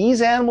when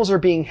these animals are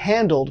being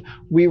handled,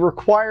 we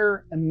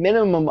require a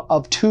minimum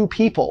of 2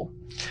 people.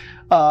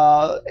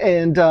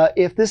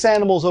 If this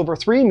animal is over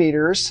 3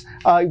 meters,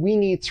 we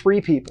need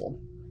 3 people.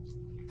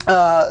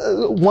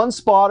 1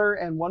 spotter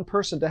and 1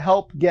 person to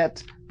help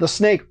get the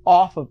snake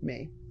off of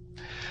me.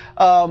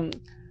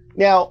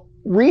 Now,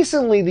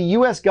 recently, the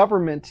U.S.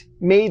 government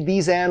made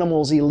these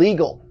animals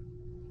illegal.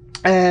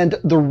 And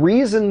the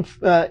reason,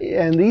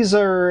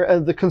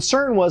 the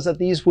concern was that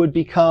these would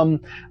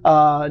become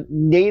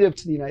native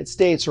to the United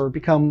States or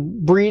become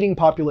breeding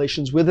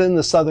populations within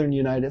the southern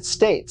United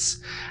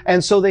States.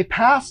 And so they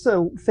passed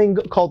a thing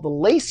called the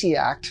Lacey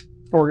Act,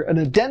 or an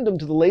addendum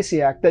to the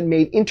Lacey Act, that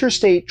made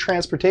interstate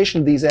transportation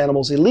of these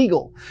animals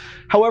illegal.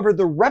 However,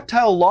 the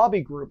reptile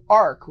lobby group,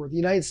 ARC, or the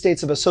United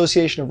States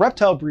Association of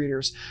Reptile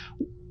Breeders,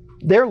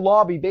 their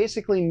lobby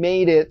basically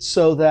made it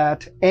so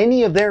that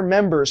any of their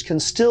members can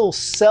still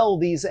sell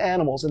these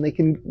animals, and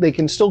they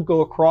can still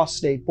go across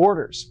state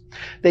borders.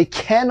 They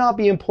cannot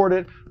be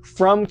imported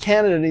from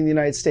Canada to the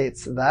United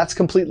States. That's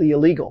completely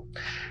illegal.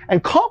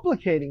 And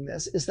complicating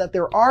this is that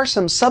there are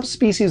some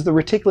subspecies of the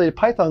reticulated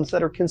pythons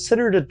that are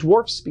considered a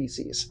dwarf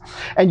species.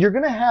 And you're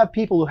going to have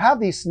people who have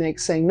these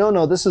snakes saying, no,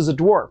 no, this is a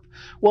dwarf.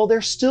 Well, they're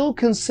still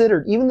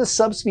considered, even the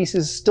subspecies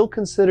is still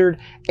considered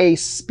a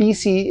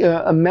species,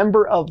 a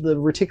member of the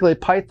reticulated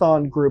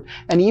python group.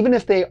 And even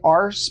if they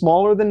are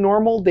smaller than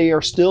normal, they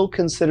are still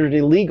considered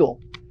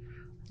illegal.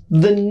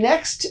 The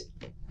next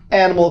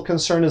animal of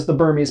concern is the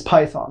Burmese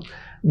python.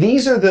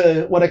 These are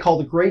what I call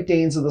the Great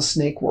Danes of the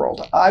snake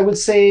world. I would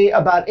say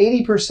about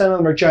 80% of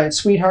them are giant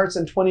sweethearts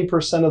and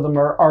 20% of them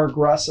are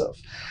aggressive.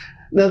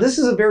 Now, this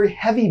is a very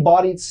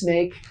heavy-bodied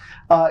snake.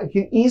 It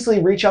can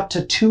easily reach up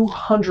to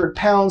 200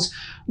 pounds,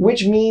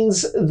 which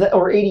means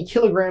or 80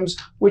 kilograms,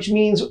 which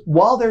means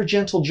while they're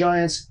gentle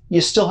giants,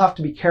 you still have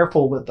to be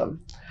careful with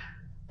them.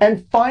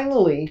 And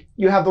finally,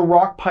 you have the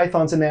rock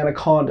pythons and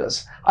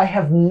anacondas. I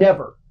have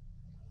never,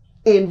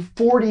 in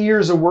 40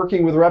 years of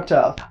working with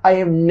reptiles, I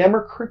have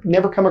never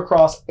come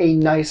across a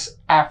nice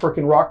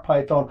African rock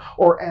python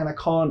or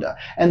anaconda.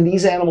 And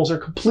these animals are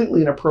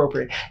completely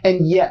inappropriate.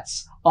 And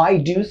yes, I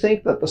do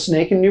think that the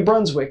snake in New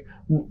Brunswick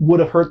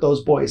would have hurt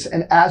those boys.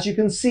 And as you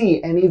can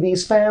see, any of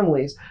these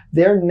families,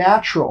 their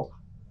natural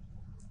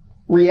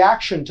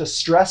reaction to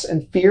stress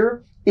and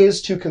fear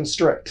is to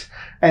constrict.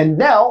 And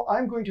now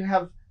I'm going to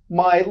have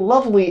my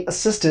lovely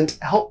assistant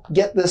help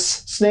get this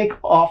snake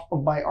off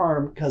of my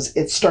arm because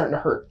it's starting to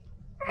hurt.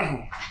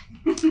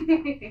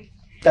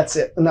 That's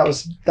it, and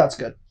that's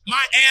good.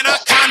 My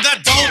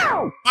anaconda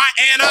don't. My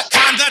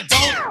anaconda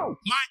don't.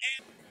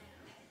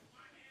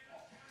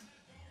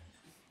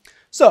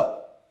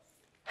 So,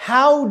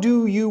 how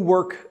do you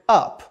work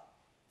up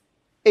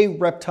a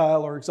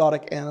reptile or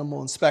exotic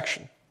animal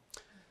inspection?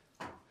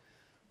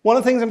 One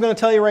of the things I'm going to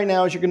tell you right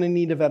now is you're going to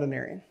need a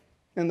veterinarian.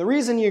 And the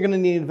reason you're going to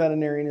need a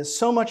veterinarian is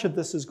so much of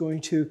this is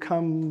going to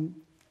come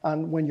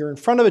on when you're in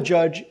front of a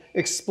judge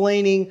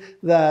explaining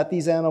that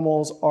these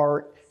animals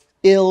are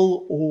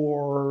ill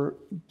or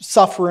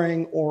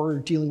suffering or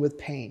dealing with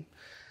pain.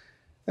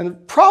 And the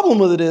problem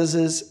with it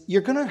is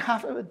you're going to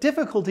have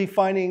difficulty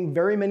finding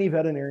very many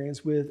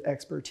veterinarians with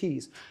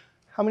expertise.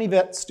 How many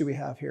vets do we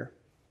have here?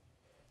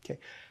 Okay.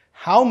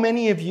 How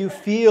many of you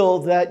feel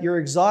that your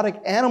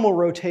exotic animal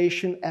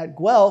rotation at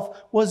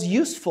Guelph was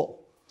useful?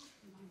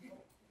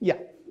 Yeah.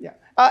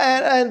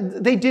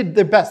 And they did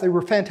their best. They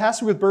were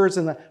fantastic with birds,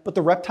 but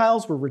the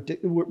reptiles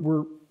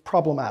were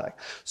problematic.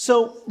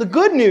 So the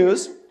good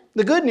news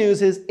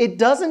is it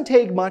doesn't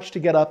take much to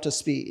get up to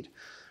speed.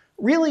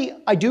 Really,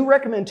 I do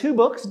recommend two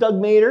books, Doug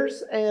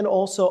Mader's, and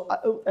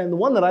the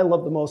one that I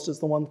love the most is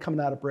the one coming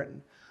out of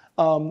Britain.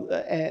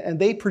 And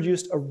they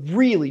produced a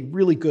really,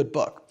 really good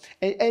book.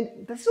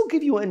 And this will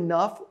give you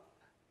enough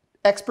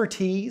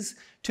expertise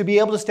to be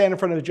able to stand in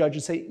front of a judge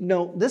and say,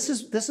 no, this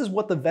is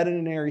what the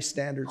veterinary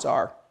standards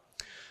are.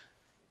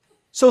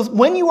 So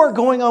when you are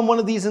going on one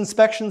of these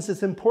inspections,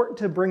 it's important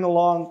to bring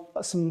along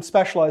some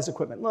specialized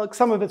equipment. Look,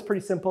 some of it's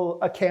pretty simple,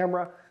 a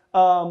camera,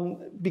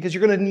 because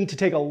you're going to need to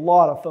take a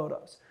lot of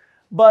photos.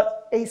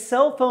 But a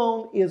cell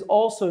phone is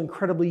also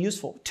incredibly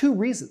useful. Two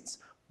reasons.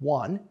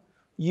 One,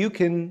 you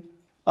can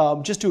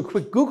just do a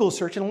quick Google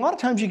search, and a lot of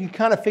times you can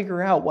kind of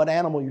figure out what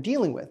animal you're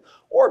dealing with.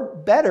 Or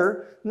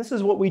better, and this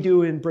is what we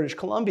do in British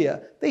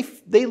Columbia,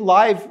 they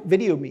live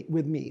video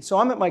with me. So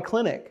I'm at my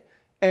clinic,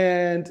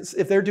 and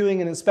if they're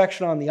doing an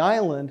inspection on the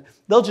island,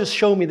 they'll just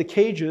show me the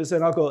cages,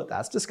 and I'll go,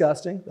 that's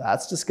disgusting,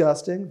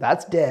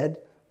 that's dead,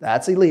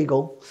 that's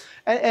illegal.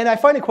 And I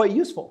find it quite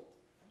useful.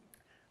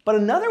 But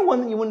another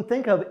one that you wouldn't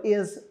think of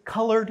is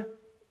colored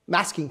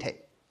masking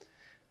tape.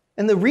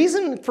 And the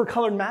reason for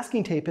colored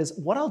masking tape is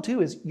what I'll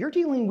do is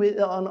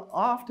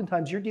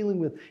oftentimes you're dealing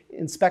with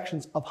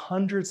inspections of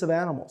hundreds of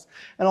animals.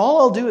 And all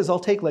I'll do is I'll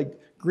take like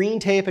green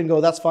tape and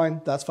go, that's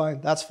fine, that's fine,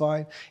 that's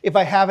fine. If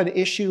I have an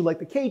issue like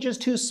the cage is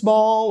too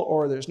small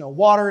or there's no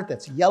water,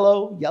 that's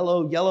yellow,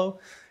 yellow, yellow.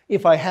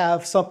 If I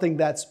have something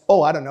that's,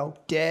 I don't know,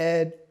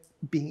 dead,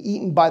 being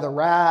eaten by the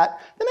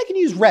rat, then I can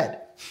use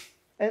red.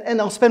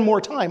 And I'll spend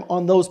more time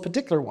on those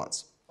particular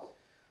ones.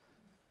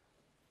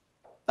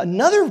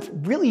 Another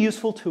really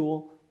useful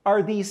tool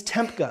are these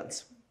temp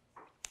guns.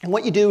 And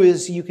what you do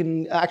is you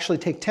can actually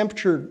take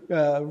temperature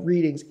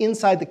readings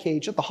inside the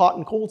cage at the hot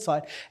and cold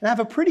side and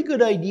have a pretty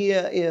good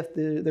idea if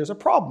there's a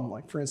problem,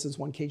 like for instance,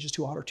 one cage is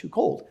too hot or too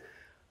cold.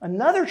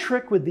 Another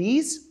trick with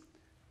these,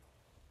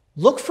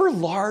 look for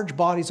large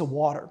bodies of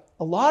water.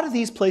 A lot of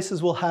these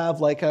places will have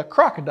like a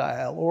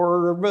crocodile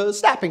or a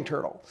snapping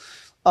turtle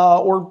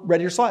or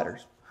red ear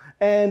sliders.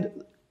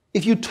 And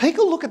if you take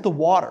a look at the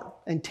water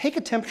and take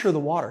a temperature of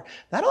the water,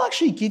 that'll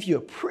actually give you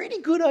a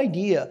pretty good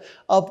idea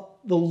of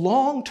the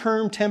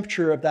long-term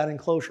temperature of that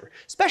enclosure,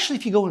 especially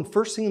if you go in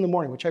first thing in the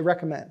morning, which I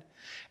recommend.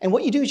 And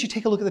what you do is you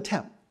take a look at the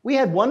temp. We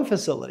had one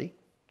facility,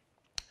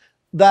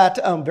 that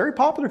very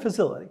popular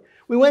facility.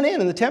 We went in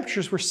and the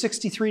temperatures were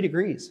 63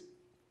 degrees.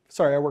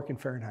 Sorry, I work in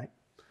Fahrenheit.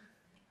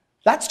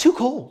 That's too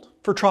cold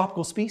for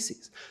tropical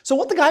species. So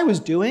what the guy was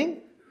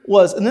doing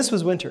was, and this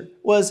was winter,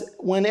 was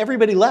when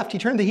everybody left, he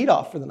turned the heat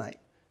off for the night.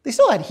 They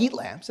still had heat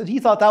lamps, and he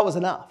thought that was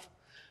enough.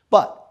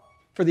 But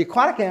for the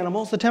aquatic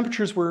animals, the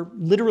temperatures were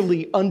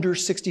literally under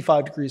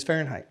 65 degrees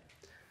Fahrenheit.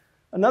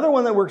 Another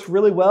one that works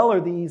really well are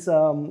these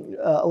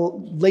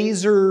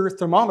laser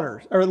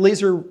thermometers, or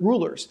laser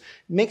rulers.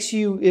 Makes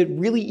it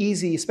really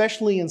easy,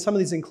 especially in some of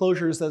these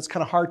enclosures that's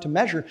kind of hard to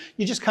measure.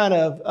 You just kind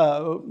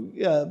of,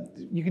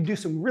 you can do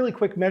some really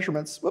quick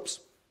measurements,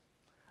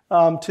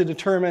 to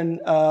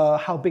determine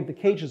how big the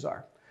cages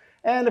are.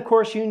 And of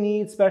course, you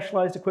need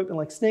specialized equipment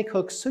like snake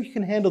hooks so you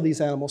can handle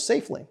these animals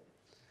safely.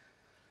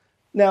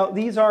 Now,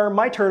 these are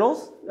my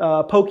turtles,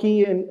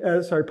 Pokey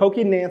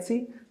and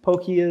Nancy.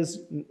 Pokey is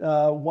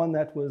one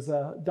that was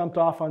dumped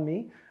off on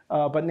me,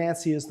 but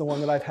Nancy is the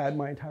one that I've had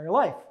my entire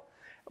life.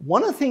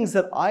 One of the things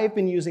that I've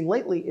been using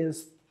lately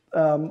is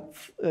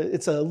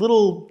it's a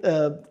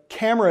little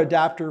camera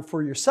adapter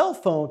for your cell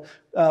phone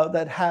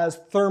that has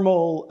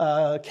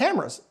thermal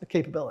cameras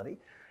capability.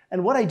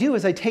 And what I do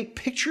is I take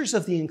pictures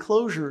of the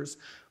enclosures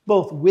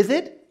both with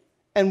it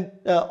and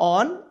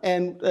on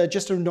and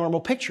just a normal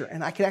picture.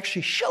 And I could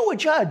actually show a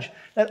judge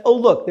that, oh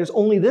look, there's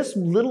only this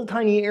little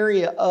tiny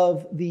area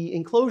of the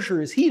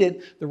enclosure is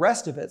heated, the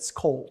rest of it's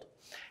cold.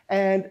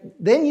 And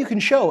then you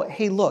can show,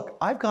 hey look,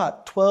 I've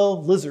got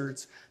 12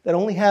 lizards that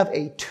only have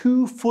a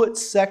 2-foot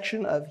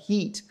section of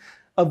heat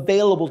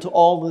available to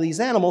all of these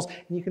animals,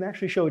 and you can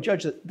actually show a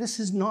judge that this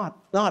is not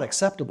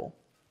acceptable.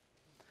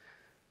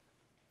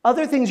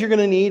 Other things you're going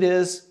to need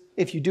is,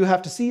 if you do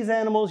have to seize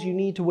animals, you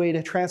need a way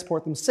to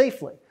transport them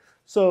safely.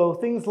 So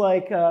things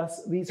like,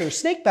 these are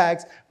snake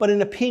bags, but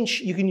in a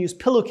pinch, you can use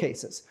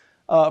pillowcases.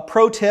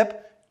 Pro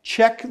tip,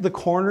 check the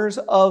corners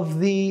of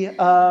the,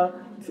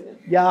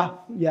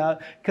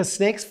 because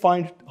snakes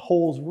find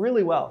holes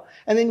really well.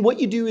 And then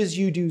what you do is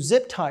you do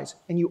zip ties,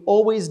 and you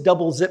always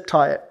double zip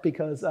tie it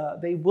because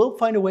they will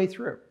find a way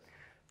through.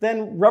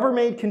 Then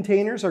Rubbermaid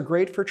containers are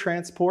great for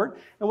transport.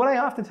 And what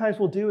I oftentimes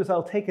will do is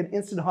I'll take an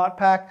Instant Hot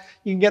Pack.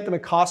 You can get them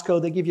at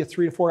Costco. They give you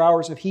 3 to 4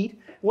 hours of heat.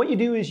 And what you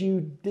do is you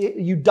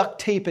duct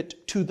tape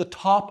it to the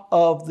top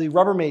of the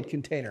Rubbermaid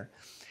container.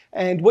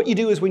 And what you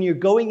do is when you're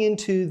going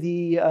into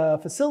the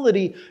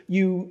facility,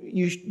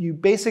 you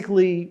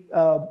basically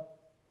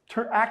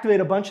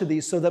activate a bunch of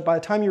these so that by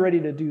the time you're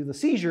ready to do the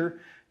seizure,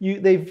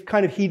 they've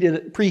kind of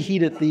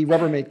preheated the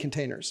Rubbermaid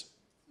containers.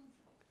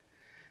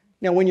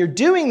 Now, when you're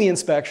doing the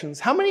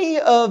inspections, how many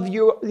of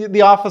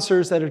the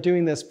officers that are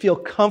doing this feel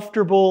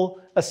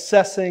comfortable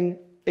assessing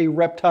a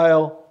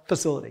reptile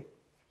facility?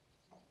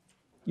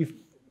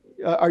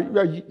 Are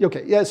you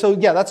okay? Yeah, so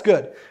yeah, that's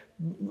good.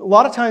 A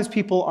lot of times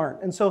people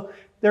aren't. And so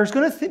there's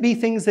going to be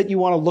things that you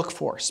want to look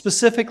for,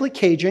 specifically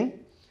caging.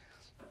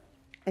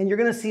 And you're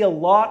going to see a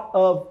lot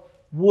of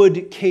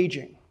wood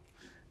caging.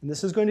 And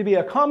this is going to be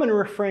a common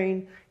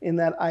refrain in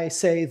that I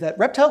say that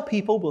reptile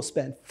people will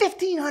spend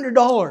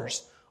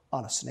 $1,500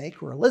 on a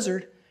snake or a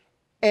lizard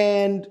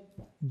and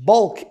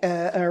bulk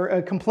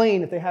or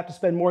complain if they have to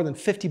spend more than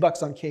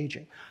 $50 on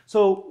caging.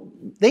 So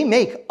they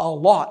make a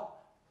lot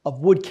of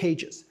wood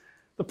cages.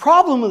 The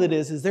problem with it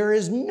is there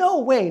is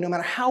no way, no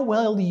matter how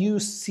well you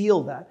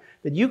seal that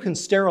you can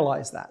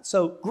sterilize that.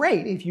 So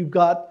great if you've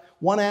got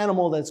one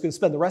animal that's going to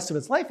spend the rest of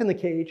its life in the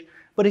cage,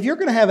 but if you're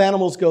going to have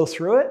animals go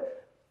through it,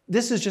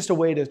 this is just a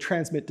way to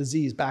transmit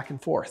disease back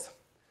and forth.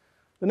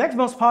 The next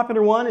most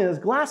popular one is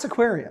glass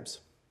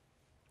aquariums.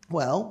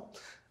 Well,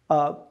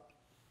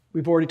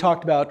 we've already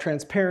talked about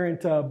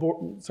transparent,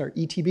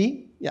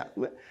 ETB, yeah.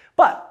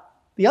 But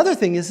the other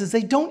thing is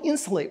they don't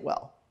insulate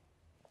well,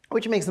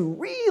 which makes them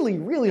really,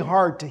 really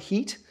hard to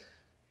heat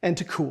and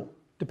to cool,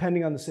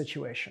 depending on the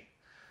situation.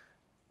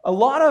 A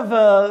lot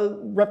of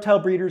reptile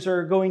breeders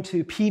are going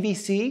to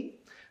PVC.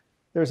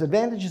 There's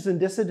advantages and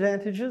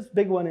disadvantages.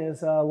 Big one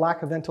is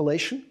lack of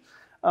ventilation,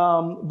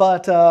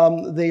 but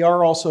they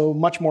are also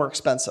much more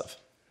expensive.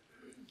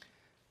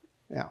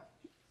 Now,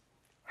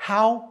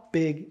 how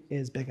big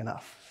is big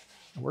enough?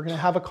 And we're going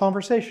to have a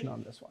conversation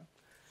on this one.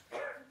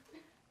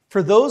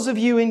 For those of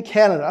you in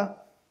Canada,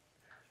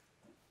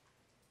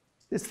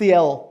 it's the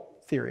L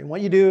theory. And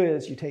what you do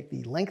is you take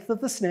the length of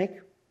the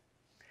snake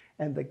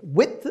and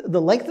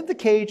the length of the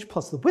cage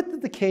plus the width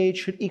of the cage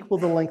should equal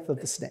the length of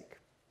the snake.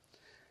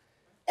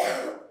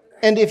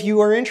 And if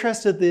you are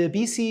interested, the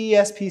BCE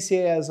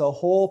SPCA has a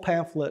whole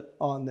pamphlet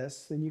on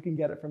this, and you can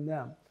get it from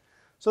them.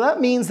 So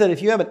that means that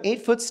if you have an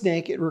 8-foot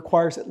snake, it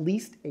requires at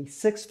least a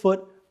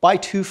 6-foot by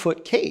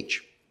 2-foot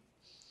cage.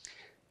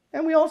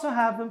 And we also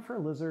have them for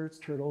lizards,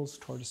 turtles,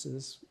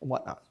 tortoises, and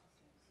whatnot.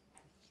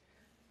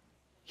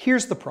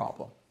 Here's the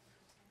problem.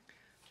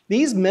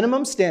 These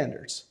minimum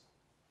standards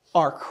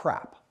are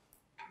crap.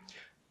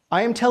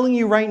 I am telling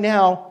you right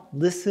now,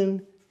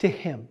 listen to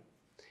him.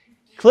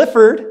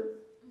 Clifford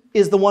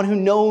is the one who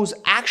knows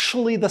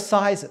actually the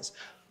sizes.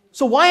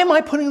 So why am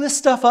I putting this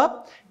stuff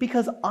up?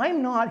 Because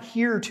I'm not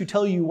here to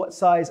tell you what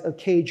size of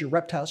cage your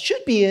reptiles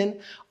should be in.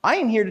 I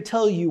am here to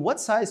tell you what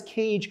size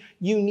cage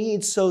you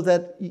need so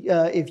that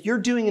if you're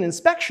doing an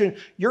inspection,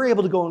 you're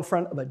able to go in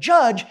front of a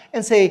judge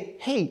and say,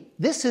 hey,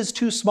 this is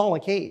too small a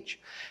cage.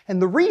 And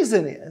the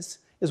reason is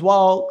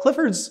while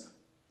Clifford's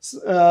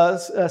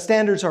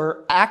standards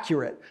are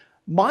accurate,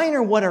 mine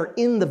are what are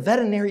in the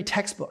veterinary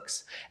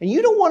textbooks. And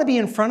you don't want to be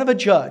in front of a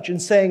judge and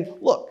saying,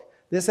 look,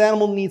 this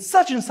animal needs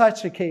such and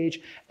such a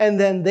cage, and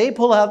then they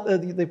pull out,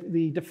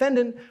 the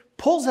defendant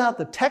pulls out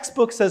the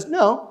textbook, says,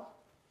 no,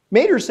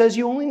 Mater says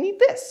you only need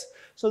this.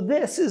 So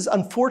this is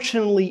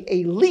unfortunately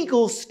a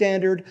legal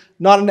standard,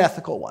 not an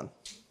ethical one.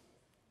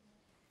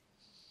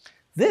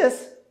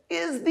 This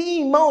is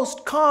the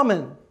most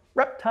common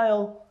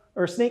reptile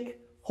or snake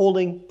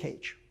holding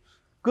cage.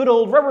 Good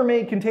old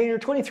Rubbermaid container,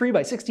 23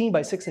 by 16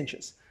 by 6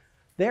 inches.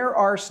 There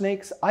are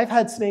snakes, I've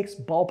had snakes,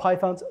 ball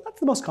pythons, that's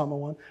the most common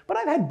one, but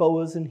I've had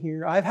boas in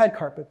here, I've had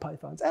carpet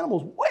pythons,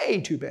 animals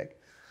way too big.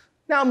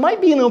 Now, it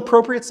might be an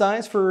appropriate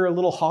size for a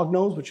little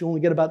hognose, which you only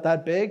get about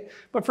that big,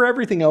 but for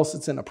everything else,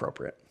 it's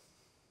inappropriate.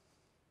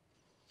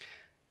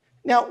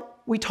 Now,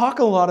 we talk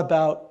a lot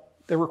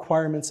about the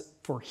requirements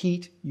for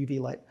heat, UV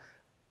light.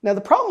 Now,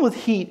 the problem with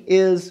heat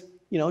is,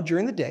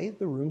 during the day,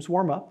 the rooms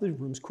warm up, the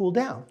rooms cool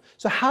down.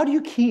 So how do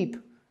you keep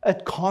a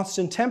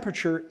constant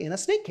temperature in a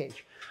snake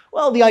cage?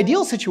 Well, the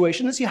ideal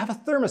situation is you have a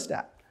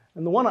thermostat.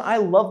 And the one I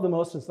love the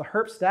most is the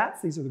Herp stats.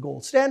 These are the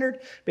gold standard.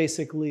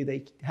 Basically,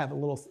 they have a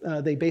little,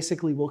 they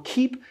basically will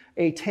keep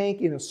a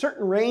tank in a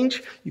certain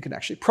range. You can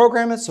actually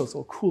program it so it's a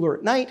little cooler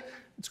at night.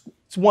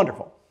 It's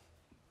wonderful.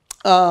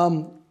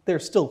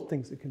 There's still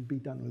things that can be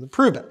done with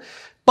improvement.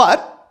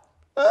 But,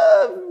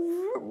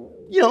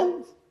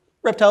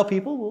 reptile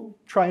people will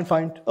try and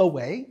find a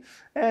way.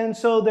 And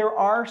so there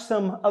are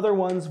some other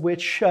ones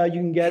which you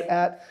can get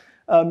at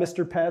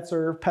Mr. Pets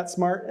or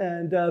PetSmart,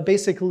 and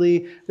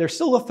basically they're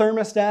still a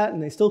thermostat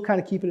and they still kind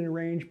of keep it in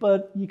range,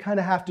 but you kind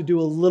of have to do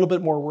a little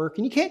bit more work,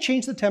 and you can't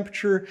change the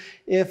temperature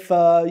if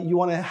you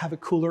want to have it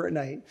cooler at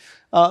night.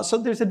 So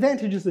there's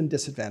advantages and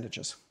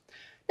disadvantages.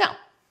 Now,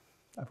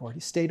 I've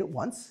already stated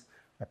once,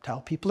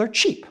 reptile people are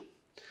cheap.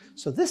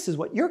 So this is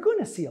what you're going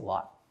to see a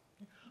lot.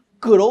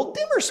 Good old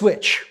dimmer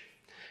switch.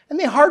 And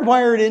they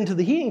hardwire it into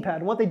the heating pad,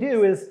 and what they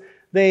do is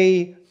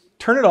they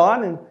turn it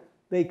on and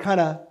they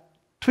kind of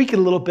tweak it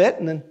a little bit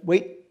and then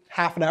wait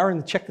half an hour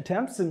and check the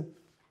temps, and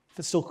if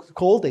it's still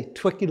cold, they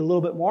tweak it a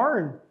little bit more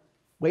and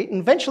wait, and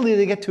eventually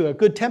they get to a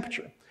good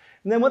temperature.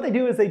 And then what they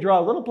do is they draw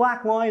a little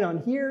black line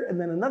on here and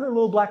then another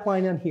little black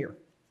line on here.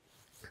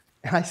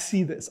 And I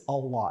see this a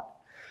lot.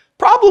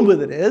 Problem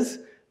with it is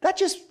that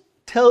just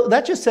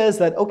says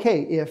that,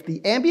 okay, if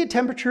the ambient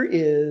temperature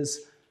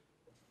is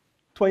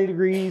 20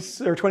 degrees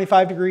or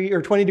 25 degrees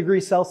or 20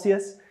 degrees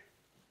Celsius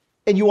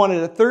and you want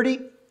it at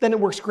 30, then it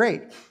works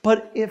great.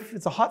 But if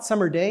it's a hot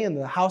summer day and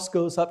the house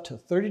goes up to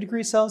 30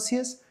 degrees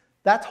Celsius,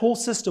 that whole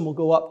system will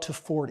go up to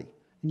 40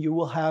 and you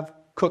will have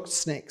cooked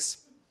snakes.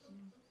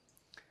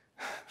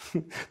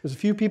 There's a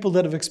few people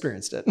that have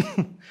experienced it.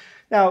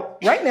 Now,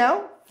 right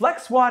now,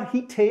 FlexWatt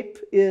heat tape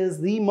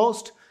is the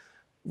most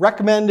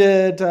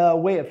recommended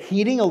way of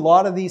heating a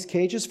lot of these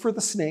cages for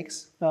the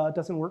snakes. It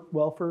doesn't work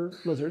well for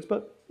lizards,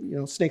 but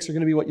snakes are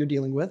going to be what you're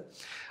dealing with.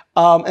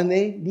 And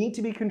they need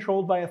to be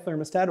controlled by a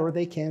thermostat or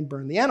they can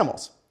burn the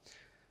animals.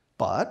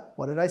 But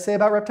what did I say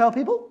about reptile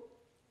people?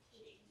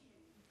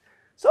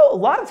 So a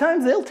lot of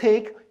times they'll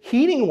take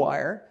heating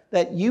wire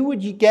that you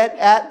would get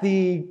at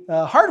the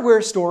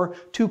hardware store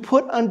to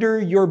put under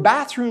your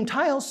bathroom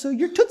tiles so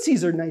your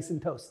tootsies are nice and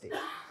toasty.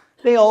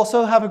 They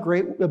also have a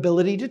great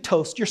ability to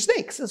toast your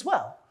snakes as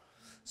well.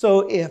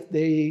 So if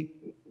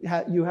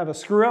you have a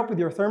screw up with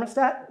your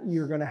thermostat,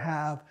 you're going to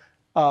have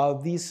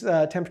these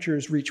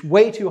temperatures reach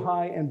way too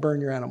high and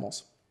burn your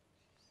animals.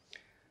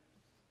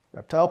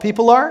 Reptile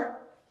people are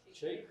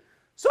cheap.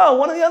 So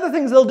one of the other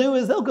things they'll do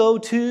is they'll go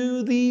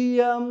to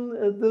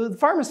the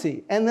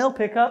pharmacy and they'll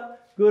pick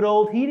up good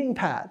old heating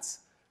pads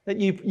that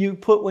you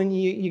put when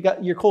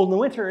you're cold in the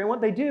winter. And what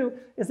they do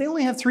is they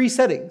only have 3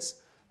 settings,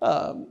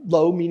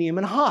 low, medium,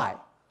 and high.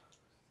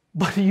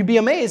 But you'd be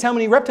amazed how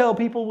many reptile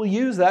people will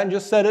use that and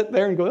just set it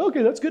there and go,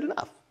 okay, that's good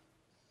enough.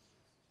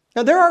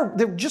 Now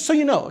just so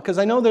you know, because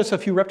I know there's a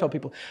few reptile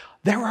people,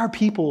 there are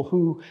people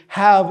who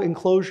have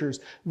enclosures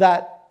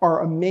that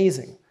are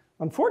amazing.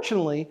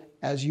 Unfortunately,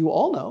 as you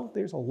all know,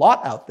 there's a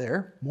lot out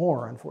there,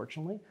 more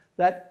unfortunately,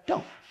 that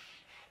don't.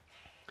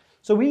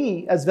 So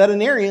we, as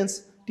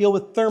veterinarians, deal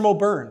with thermal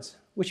burns,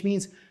 which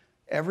means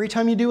every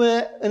time you do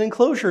an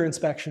enclosure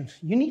inspection,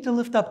 you need to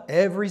lift up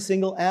every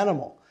single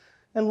animal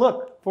and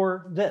look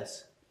for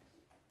this.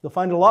 You'll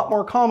find it a lot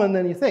more common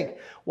than you think.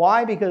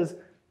 Why? Because,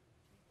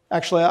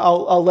 actually,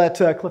 I'll let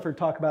Clifford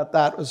talk about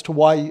that as to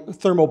why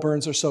thermal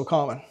burns are so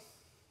common.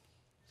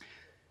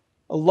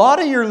 A lot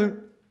of your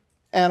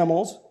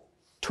animals,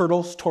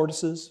 turtles,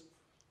 tortoises,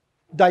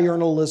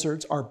 diurnal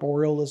lizards,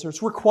 arboreal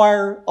lizards,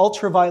 require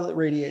ultraviolet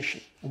radiation.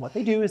 And what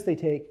they do is they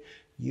take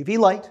UV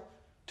light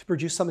to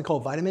produce something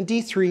called vitamin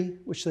D3,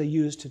 which they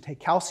use to take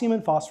calcium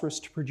and phosphorus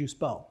to produce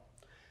bone.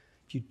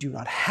 If you do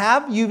not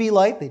have UV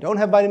light, they don't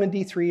have vitamin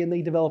D3, and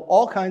they develop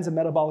all kinds of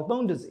metabolic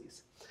bone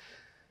disease.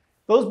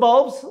 Those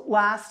bulbs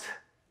last,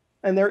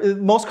 and the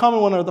most common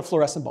one are the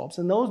fluorescent bulbs,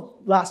 and those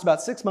last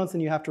about 6 months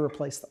and you have to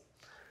replace them.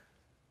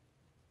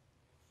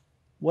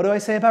 What do I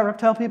say about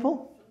reptile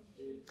people?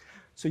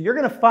 So you're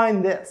going to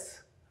find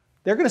this.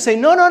 They're going to say,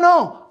 no, no,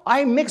 no,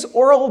 I mix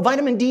oral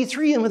vitamin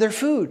D3 in with their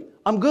food.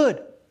 I'm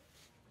good.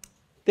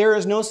 There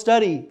is no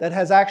study that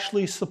has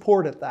actually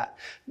supported that.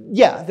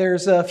 Yeah,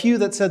 there's a few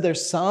that said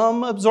there's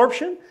some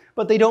absorption,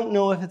 but they don't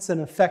know if it's an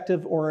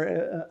effective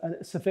or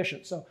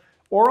sufficient. So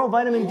oral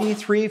vitamin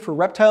D3 for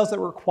reptiles that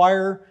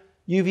require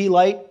UV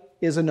light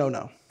is a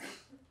no-no.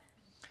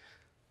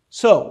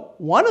 So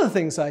one of the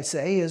things I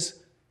say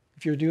is,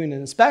 if you're doing an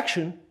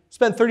inspection,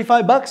 spend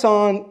 35 bucks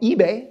on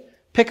eBay,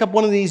 pick up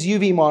one of these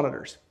UV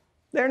monitors.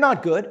 They're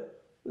not good.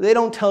 They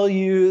don't tell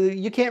you,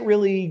 you can't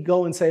really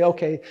go and say,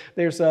 okay,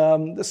 there's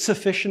a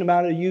sufficient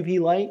amount of UV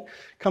light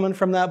coming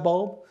from that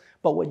bulb.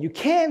 But what you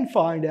can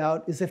find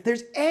out is if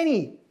there's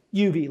any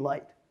UV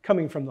light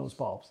coming from those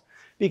bulbs.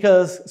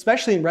 Because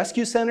especially in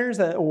rescue centers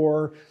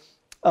or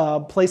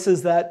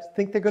places that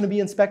think they're going to be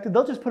inspected,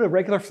 they'll just put a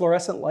regular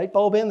fluorescent light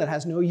bulb in that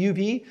has no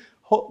UV,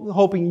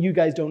 hoping you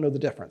guys don't know the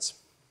difference.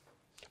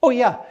 Oh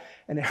yeah,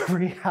 and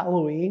every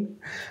Halloween,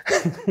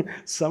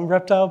 some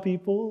reptile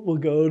people will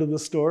go to the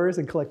stores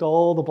and collect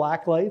all the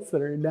black lights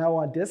that are now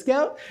on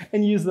discount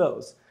and use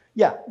those.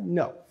 Yeah,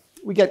 no,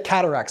 we get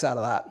cataracts out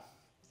of that.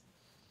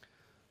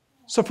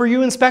 So for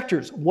you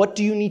inspectors, what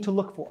do you need to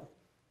look for?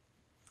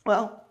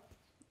 Well,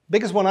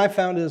 biggest one I've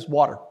found is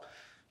water.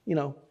 You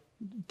know,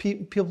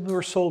 people who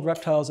are sold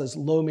reptiles as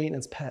low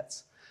maintenance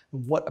pets.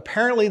 What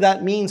apparently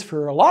that means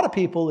for a lot of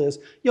people is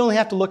you only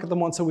have to look at them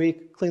once a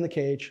week, clean the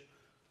cage,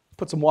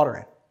 put some water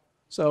in.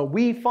 So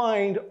we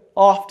find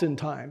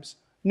oftentimes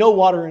no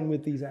water in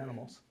with these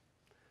animals.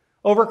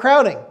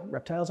 Overcrowding.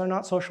 Reptiles are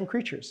not social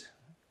creatures.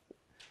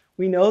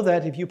 We know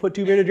that if you put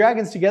two bearded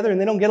dragons together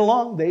and they don't get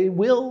along, they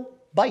will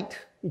bite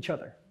each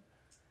other.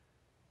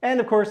 And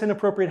of course,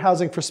 inappropriate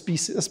housing for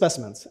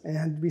specimens.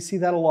 And we see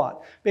that a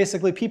lot.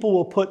 Basically, people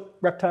will put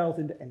reptiles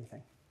into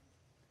anything.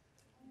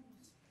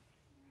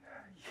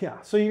 Yeah,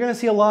 so you're going to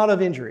see a lot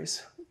of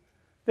injuries.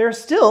 There's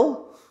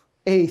still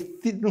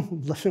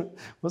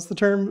what's the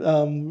term?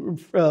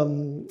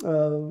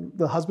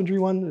 The husbandry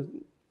one?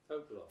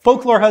 Folklore.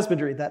 Folklore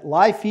husbandry, that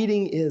live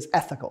feeding is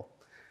ethical.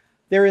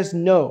 There is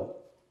no,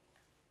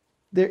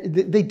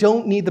 they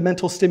don't need the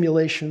mental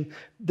stimulation.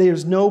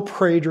 There's no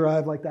prey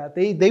drive like that.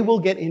 They will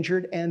get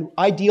injured, and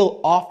I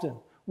deal often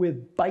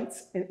with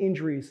bites and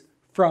injuries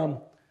from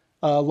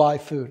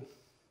live food.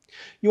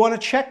 You want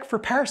to check for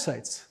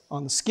parasites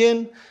on the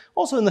skin,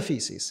 also in the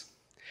feces.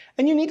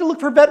 And you need to look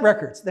for vet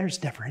records.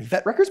 There's never any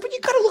vet records, but you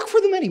got to look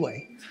for them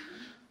anyway.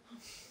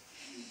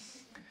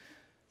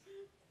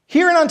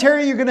 Here in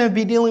Ontario, you're going to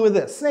be dealing with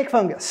this, snake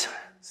fungus.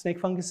 Snake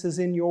fungus is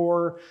in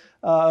your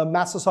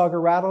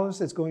Massasauga rattlers.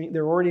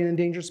 They're already an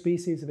endangered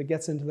species. If it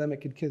gets into them, it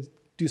could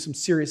do some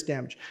serious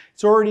damage.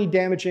 It's already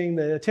damaging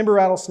the timber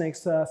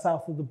rattlesnakes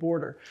south of the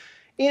border.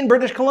 In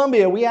British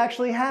Columbia, we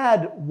actually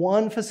had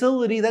one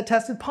facility that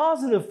tested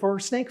positive for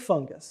snake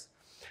fungus.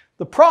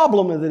 The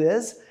problem with it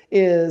is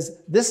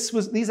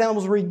these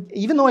animals were,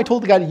 even though I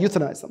told the guy to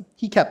euthanize them,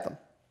 he kept them.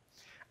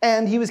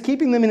 And he was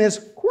keeping them in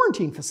his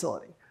quarantine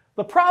facility.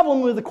 The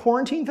problem with the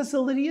quarantine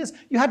facility is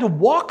you had to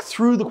walk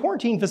through the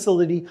quarantine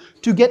facility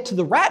to get to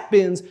the rat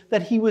bins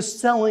that he was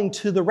selling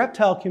to the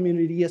reptile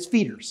community as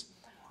feeders.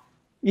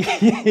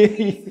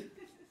 Yeah.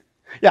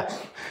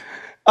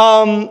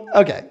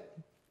 Okay.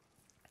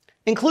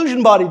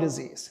 Inclusion body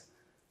disease.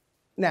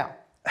 Now,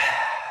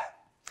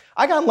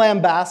 I got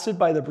lambasted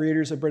by the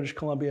breeders of British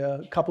Columbia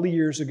a couple of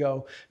years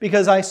ago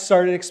because I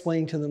started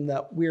explaining to them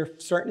that we're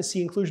starting to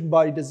see inclusion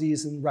body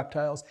disease in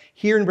reptiles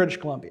here in British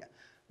Columbia.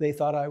 They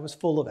thought I was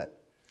full of it.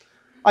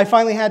 I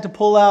finally had to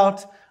pull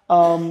out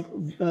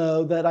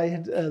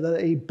that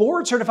a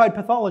board-certified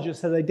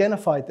pathologist had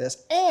identified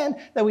this, and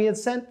that we had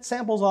sent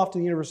samples off to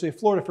the University of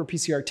Florida for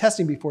PCR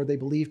testing before they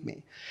believed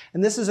me.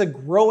 And this is a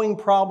growing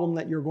problem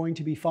that you're going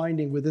to be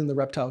finding within the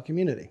reptile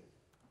community.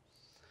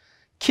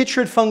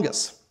 Chytrid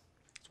fungus.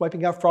 It's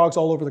wiping out frogs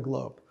all over the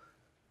globe.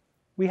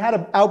 We had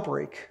an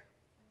outbreak,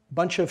 a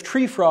bunch of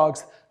tree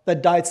frogs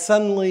that died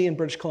suddenly in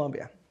British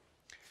Columbia.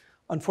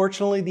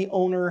 Unfortunately, the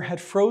owner had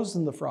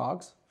frozen the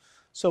frogs.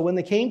 So when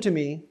they came to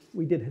me,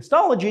 we did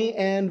histology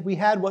and we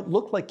had what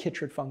looked like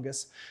chytrid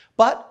fungus,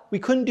 but we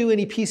couldn't do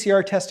any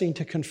PCR testing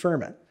to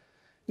confirm it.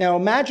 Now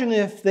imagine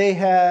if they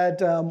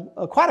had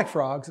aquatic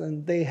frogs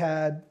and they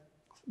had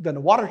done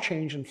a water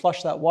change and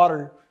flushed that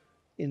water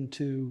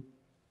into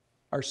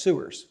our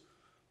sewers.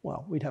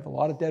 Well, we'd have a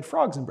lot of dead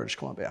frogs in British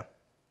Columbia.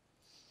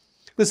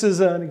 This is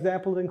an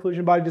example of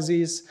inclusion body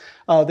disease.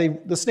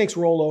 The snakes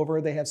roll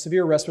over, they have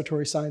severe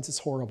respiratory signs, it's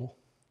horrible.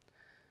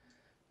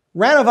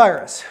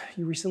 Ranavirus.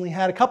 You recently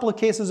had a couple of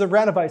cases of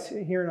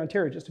ranavirus here in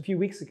Ontario just a few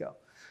weeks ago.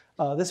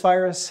 This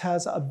virus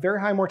has a very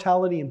high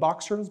mortality in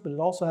box turtles, but it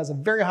also has a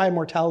very high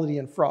mortality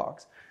in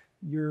frogs.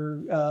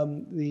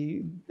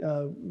 The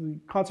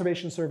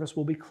Conservation Service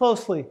will be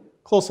closely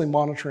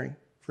monitoring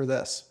for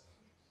this.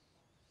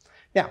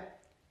 Now,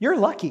 you're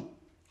lucky.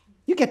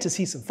 You get to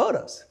see some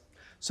photos.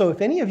 So if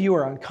any of you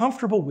are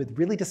uncomfortable with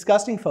really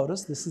disgusting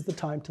photos, this is the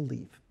time to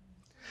leave.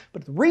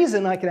 But the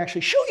reason I can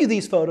actually show you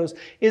these photos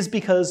is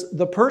because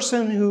the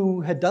person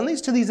who had done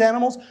these to these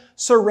animals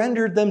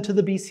surrendered them to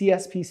the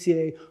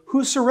BCSPCA,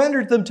 who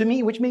surrendered them to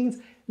me, which means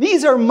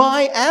these are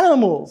my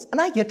animals, and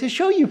I get to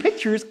show you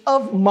pictures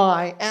of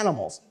my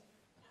animals.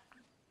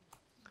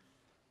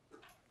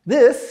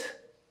 This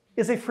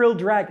is a frilled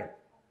dragon.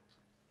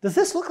 Does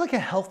this look like a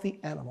healthy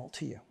animal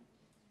to you?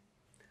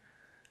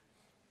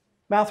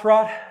 Mouth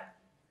rot,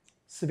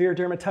 severe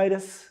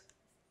dermatitis,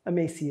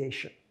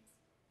 emaciation.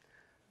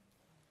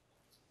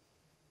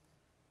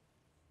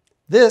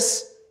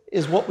 This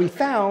is what we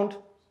found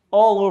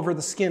all over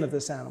the skin of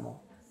this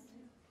animal.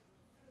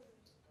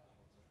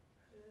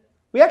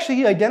 We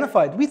actually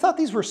identified, we thought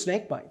these were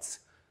snake bites.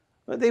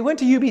 They went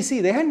to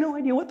UBC, they had no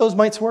idea what those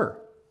mites were.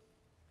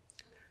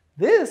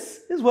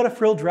 This is what a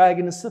frilled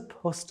dragon is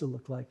supposed to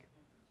look like.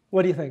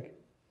 What do you think?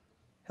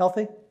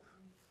 Healthy?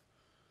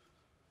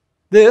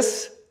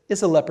 This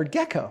is a leopard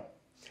gecko.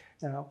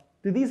 Now,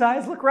 do these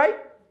eyes look right?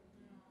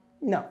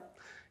 No.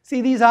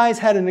 See, these eyes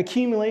had an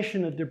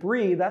accumulation of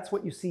debris. That's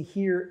what you see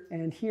here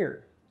and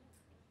here.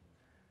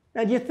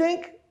 Now, do you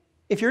think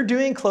if you're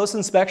doing close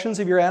inspections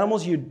of your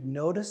animals, you'd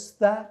notice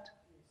that?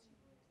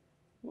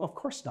 Well, of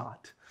course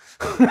not.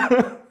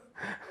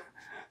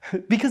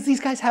 Because these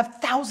guys have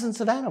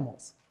thousands of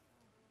animals.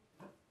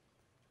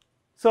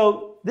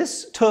 So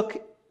this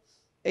took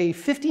a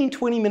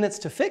 15-20 minutes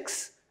to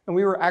fix, and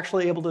we were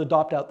actually able to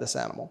adopt out this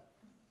animal.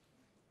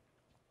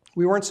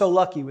 We weren't so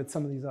lucky with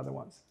some of these other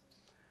ones.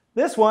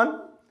 This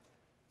one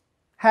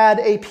had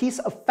a piece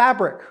of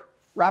fabric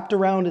wrapped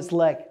around its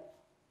leg.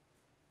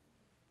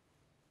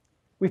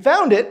 We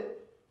found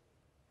it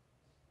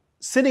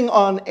sitting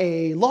on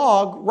a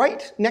log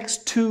right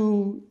next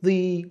to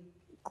the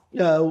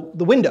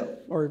window,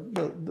 or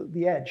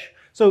the edge.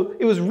 So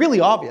it was really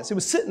obvious. It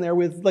was sitting there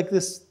with like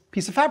this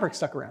piece of fabric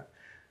stuck around.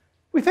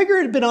 We figured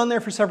it had been on there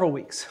for several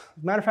weeks.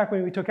 As a matter of fact,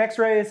 when we took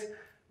x-rays,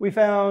 we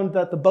found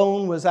that the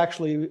bone was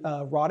actually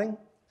rotting.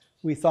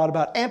 We thought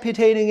about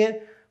amputating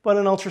it, but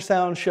an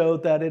ultrasound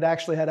showed that it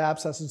actually had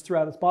abscesses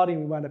throughout its body,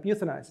 and we wound up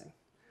euthanizing.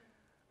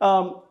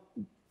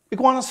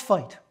 Iguanas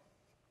fight.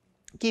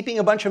 Keeping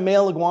a bunch of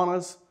male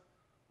iguanas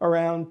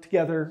around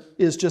together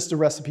is just a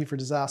recipe for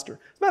disaster.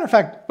 As a matter of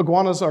fact,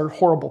 iguanas are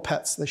horrible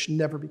pets. They should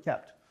never be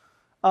kept.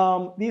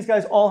 These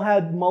guys all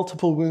had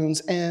multiple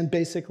wounds, and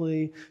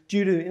basically,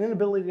 due to an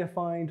inability to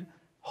find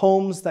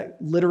homes that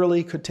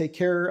literally could take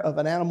care of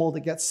an animal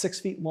that gets 6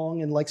 feet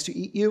long and likes to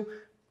eat you,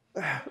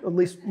 at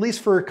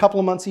least for a couple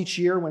of months each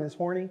year when it's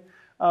horny,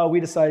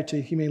 we decided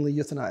to humanely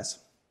euthanize.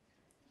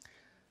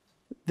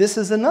 This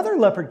is another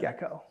leopard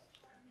gecko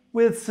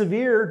with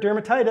severe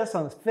dermatitis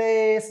on its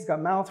face. It's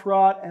got mouth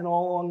rot and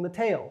all along the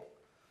tail.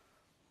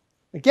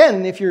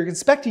 Again, if you're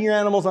inspecting your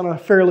animals on a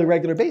fairly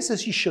regular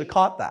basis, you should have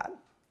caught that.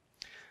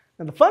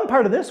 And the fun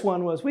part of this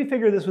one was we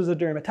figured this was a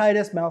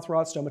dermatitis, mouth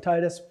rot,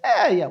 stomatitis.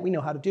 Yeah, we know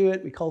how to do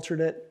it. We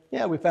cultured it.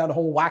 Yeah, we found a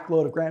whole whack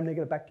load of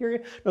gram-negative bacteria.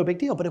 No big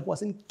deal, but it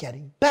wasn't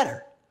getting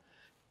better.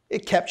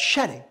 It kept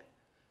shedding.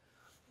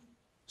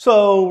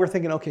 So we're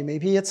thinking, okay,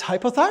 maybe it's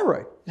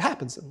hypothyroid. It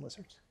happens in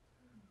lizards.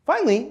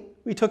 Finally,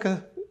 we took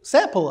a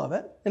sample of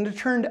it, and it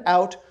turned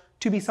out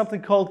to be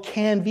something called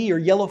CANV, or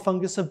yellow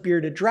fungus of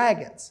bearded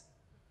dragons.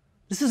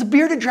 This is a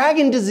bearded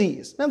dragon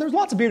disease. Now, there's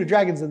lots of bearded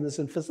dragons in this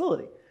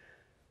facility.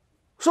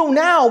 So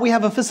now we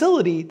have a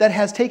facility that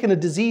has taken a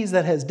disease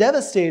that has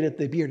devastated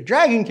the bearded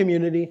dragon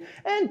community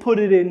and put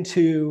it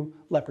into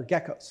leopard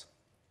geckos.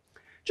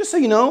 Just so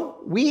you know,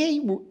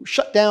 we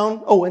shut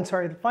down,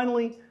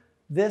 finally,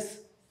 this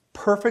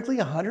perfectly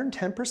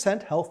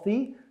 110%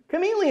 healthy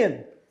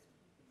chameleon.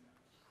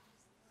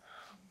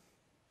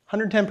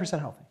 110%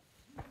 healthy.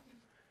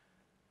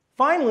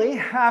 Finally,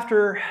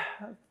 after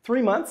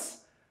 3 months,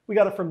 we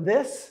got it from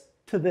this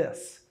to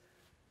this.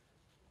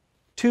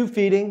 Tube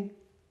feeding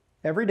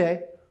every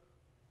day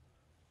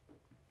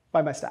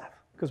by my staff,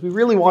 because we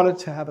really wanted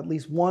to have at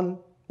least one,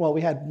 well,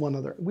 we had one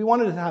other. We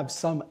wanted to have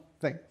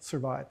something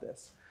survive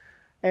this.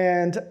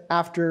 And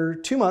after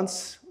 2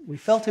 months, we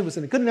felt it was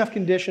in a good enough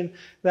condition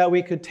that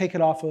we could take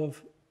it off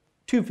of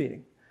tube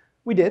feeding.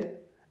 We did,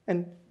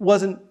 and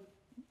wasn't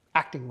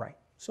acting right.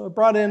 So I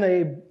brought in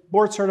a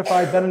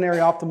board-certified veterinary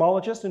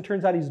ophthalmologist, and it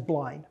turns out he's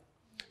blind.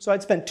 So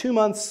I'd spent 2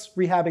 months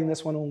rehabbing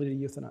this one only to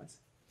euthanize.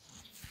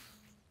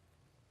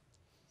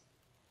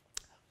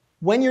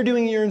 When you're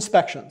doing your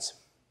inspections,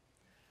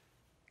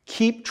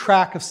 keep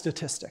track of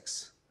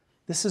statistics.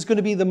 This is going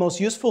to be the most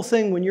useful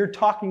thing when you're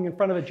talking in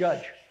front of a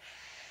judge.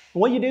 And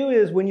what you do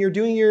is when you're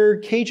doing your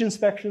cage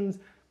inspections,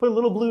 put a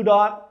little blue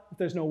dot if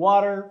there's no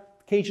water,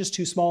 the cage is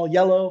too small,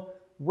 yellow,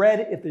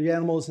 red if the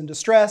animal is in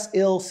distress,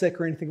 ill,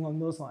 sick, or anything along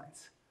those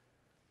lines.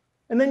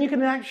 And then you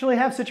can actually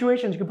have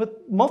situations, you can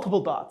put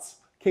multiple dots,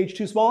 cage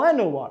too small and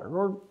no water,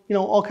 or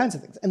all kinds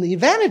of things. And the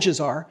advantages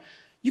are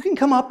you can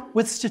come up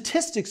with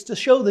statistics to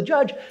show the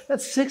judge that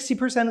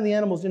 60% of the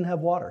animals didn't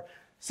have water.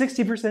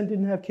 60%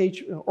 didn't have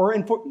cage, or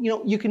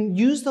you can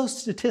use those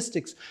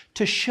statistics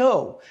to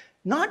show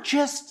not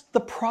just the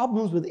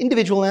problems with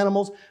individual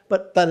animals,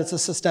 but that it's a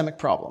systemic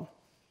problem.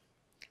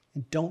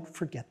 And don't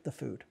forget the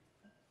food.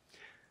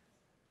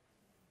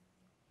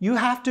 You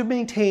have to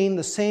maintain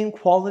the same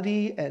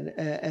quality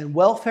and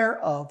welfare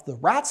of the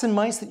rats and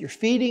mice that you're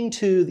feeding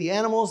to the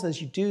animals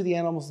as you do the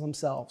animals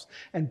themselves.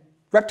 And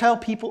reptile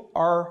people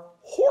are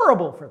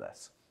horrible for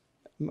this.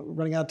 Am I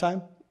running out of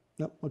time?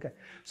 No? Okay.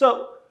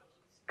 So,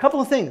 a couple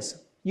of things.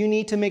 You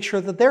need to make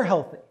sure that they're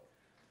healthy.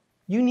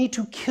 You need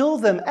to kill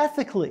them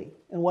ethically.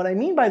 And what I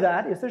mean by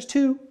that is there's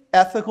two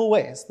ethical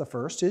ways. The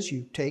first is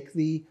you take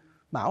the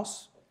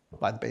mouse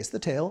by the base of the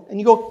tail and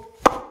you go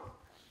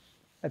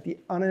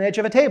on an edge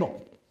of a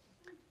table,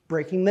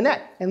 breaking the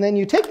neck. And then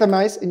you take the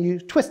mice and you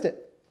twist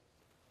it.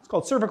 It's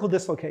called cervical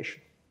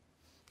dislocation.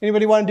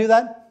 Anybody want to do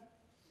that?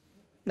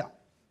 No.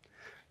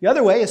 The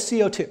other way is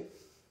CO2.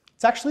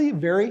 It's actually a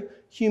very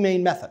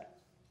humane method.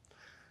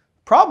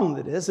 The problem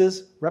that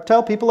is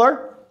reptile people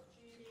are.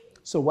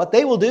 So what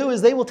they will do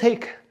is they will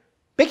take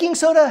baking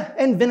soda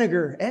and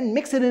vinegar and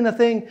mix it in a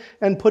thing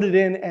and put it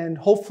in, and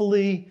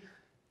hopefully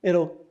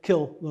it'll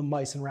kill the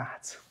mice and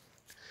rats.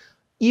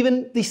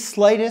 Even the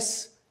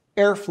slightest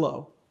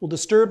airflow will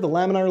disturb the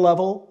laminar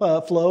level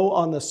flow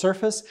on the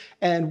surface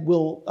and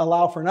will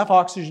allow for enough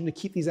oxygen to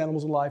keep these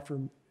animals alive for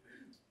a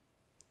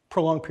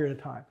prolonged period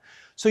of time.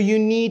 So you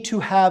need to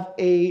have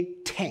a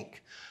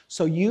tank.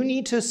 So you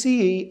need to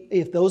see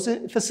if those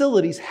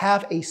facilities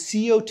have a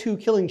CO2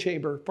 killing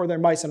chamber for their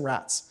mice and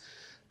rats.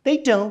 They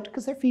don't,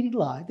 because they're feeding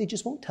live. They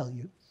just won't tell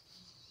you.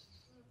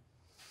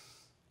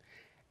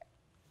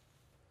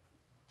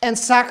 And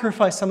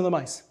sacrifice some of the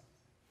mice.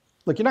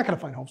 Look, you're not going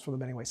to find homes for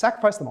them anyway.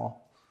 Sacrifice them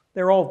all.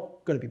 They're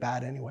all going to be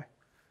bad anyway.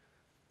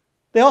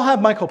 They all have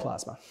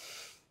mycoplasma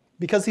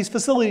because these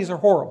facilities are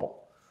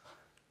horrible.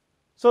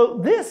 So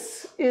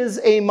this is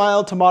a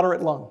mild to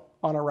moderate lung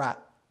on a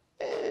rat.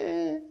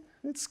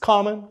 It's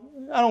common.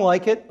 I don't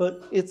like it,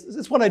 but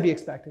it's what I'd be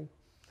expecting.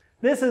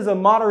 This is a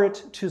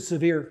moderate to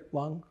severe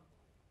lung.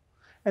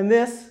 And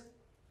this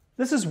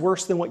is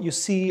worse than what you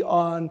see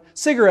on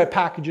cigarette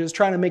packages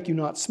trying to make you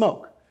not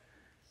smoke.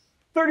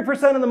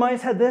 30% of the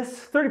mice had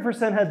this,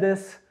 30% had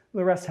this, and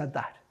the rest had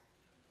that.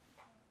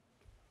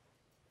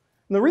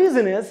 And the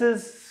reason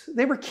is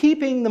they were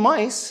keeping the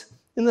mice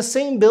in the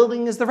same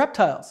building as the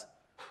reptiles.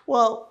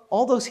 Well,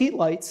 all those heat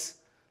lights,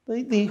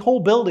 the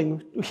whole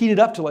building heated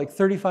up to like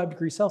 35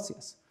 degrees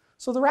Celsius.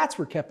 So the rats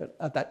were kept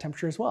at that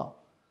temperature as well.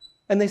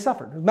 And they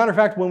suffered. As a matter of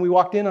fact, when we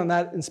walked in on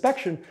that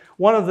inspection,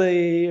 one of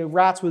the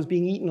rats was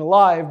being eaten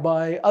alive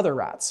by other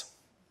rats.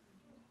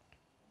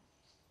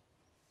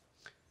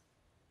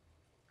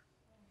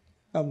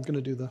 I'm going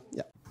to do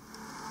yeah.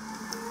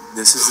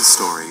 This is the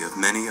story of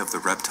many of the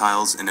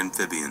reptiles and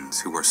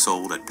amphibians who are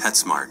sold at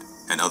PetSmart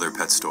and other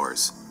pet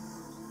stores.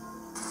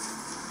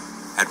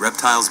 At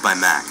Reptiles by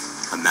Mac,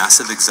 a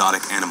massive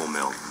exotic animal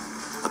mill,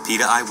 a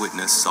PETA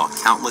eyewitness saw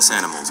countless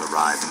animals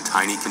arrive in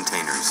tiny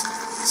containers,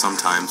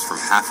 sometimes from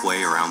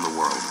halfway around the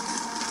world.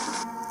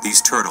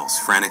 These turtles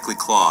frantically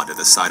clawed at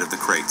the side of the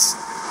crates,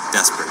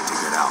 desperate to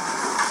get out.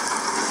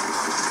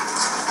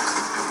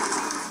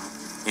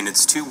 In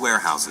its 2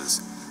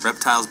 warehouses,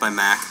 Reptiles by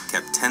Mac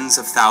kept tens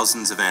of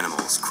thousands of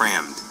animals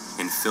crammed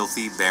in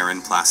filthy,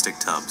 barren plastic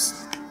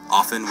tubs,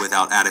 often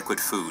without adequate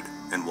food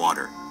and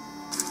water.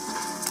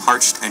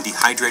 Parched and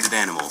dehydrated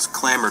animals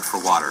clamored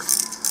for water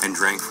and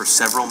drank for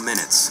several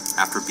minutes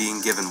after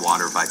being given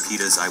water by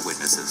PETA's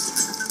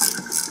eyewitnesses.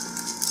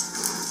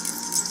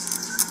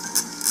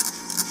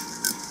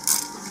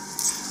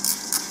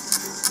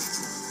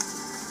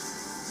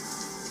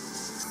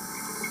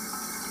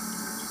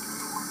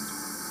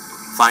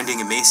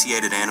 Finding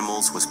emaciated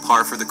animals was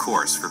par for the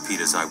course for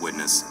PETA's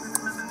eyewitness,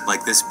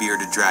 like this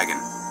bearded dragon,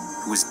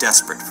 who was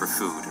desperate for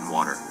food and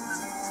water.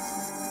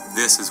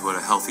 This is what a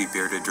healthy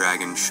bearded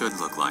dragon should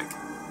look like.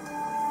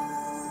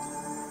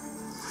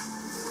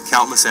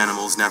 Countless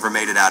animals never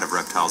made it out of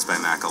Reptiles by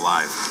Mac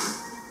alive.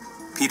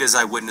 PETA's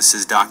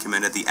eyewitnesses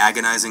documented the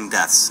agonizing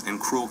deaths and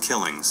cruel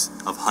killings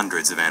of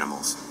hundreds of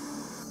animals.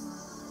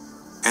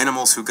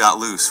 Animals who got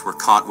loose were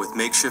caught with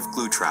makeshift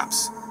glue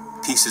traps,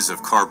 pieces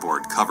of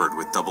cardboard covered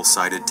with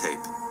double-sided tape,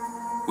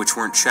 which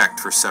weren't checked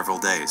for several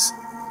days,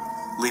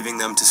 leaving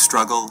them to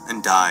struggle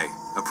and die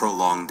a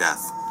prolonged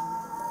death.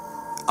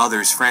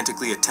 Others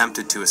frantically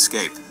attempted to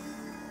escape,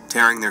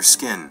 tearing their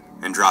skin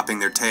and dropping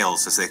their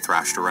tails as they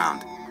thrashed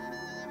around.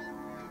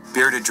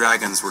 Bearded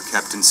dragons were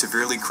kept in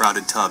severely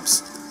crowded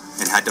tubs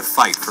and had to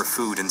fight for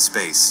food and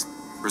space,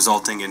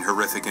 resulting in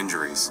horrific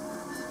injuries.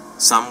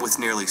 Some with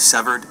nearly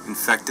severed,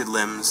 infected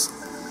limbs,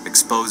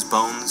 exposed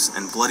bones,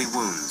 and bloody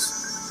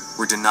wounds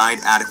were denied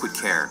adequate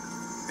care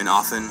and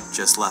often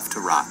just left to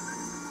rot.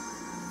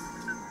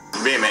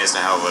 You'd be amazed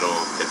at how little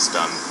gets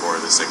done for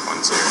the sick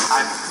ones here.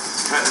 I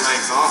cut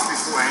legs off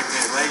before, I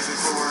had legs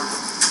before,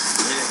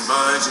 they didn't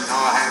budge, and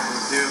all I had to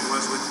do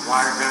was with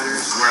wire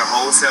cutters. We're a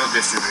wholesale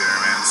distributor,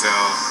 man, so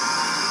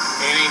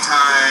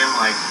anytime,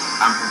 like,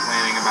 I'm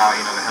complaining about,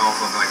 the health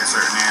of, like, a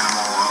certain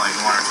animal or, like,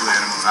 1 or 2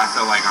 animals animals. I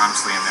feel like,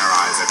 honestly, in their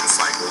eyes, they're just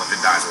like, well, if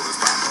it dies, we'll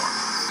just buy more.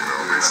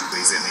 They're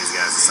basically sitting these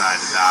guys decide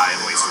to die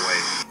and waste away.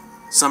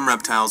 Some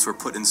reptiles were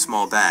put in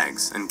small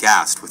bags and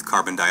gassed with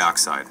carbon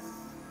dioxide.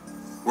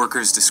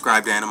 Workers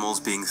described animals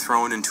being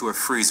thrown into a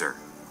freezer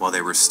while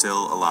they were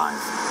still alive.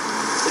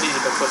 They need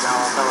to be put down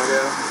a long time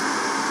ago.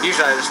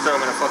 Usually I just throw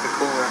them in a fucking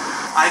cooler.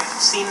 I've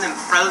seen them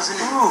frozen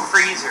in the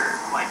freezer,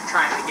 like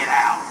trying to get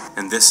out.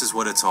 And this is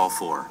what it's all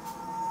for.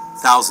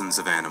 Thousands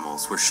of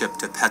animals were shipped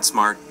to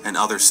PetSmart and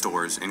other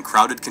stores in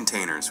crowded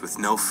containers with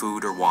no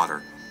food or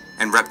water.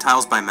 And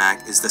Reptiles by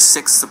Mac is the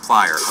 6th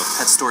supplier of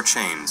pet store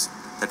chains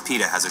that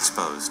PETA has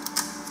exposed.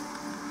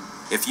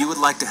 If you would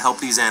like to help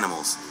these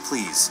animals,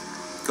 please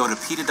go to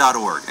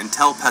PETA.org and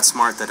tell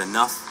PetSmart that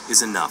enough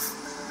is enough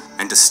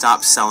and to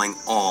stop selling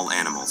all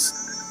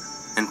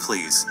animals. And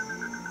please,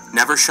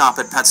 never shop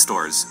at pet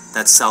stores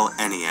that sell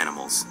any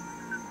animals.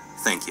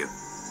 Thank you.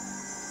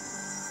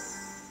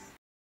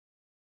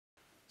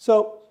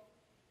 So,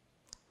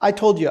 I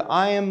told you,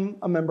 I am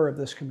a member of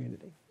this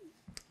community.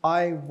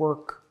 I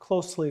work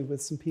closely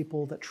with some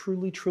people that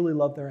truly, truly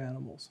love their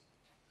animals.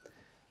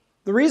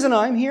 The reason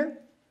I'm here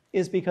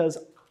is because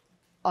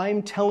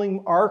I'm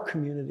telling our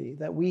community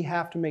that we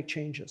have to make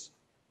changes.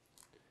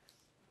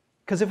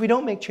 Because if we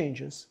don't make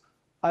changes,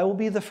 I will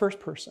be the first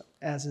person,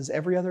 as is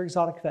every other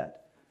exotic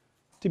vet,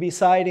 to be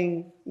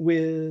siding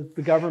with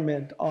the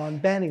government on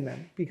banning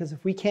them. Because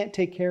if we can't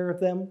take care of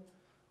them,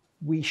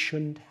 we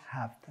shouldn't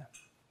have them.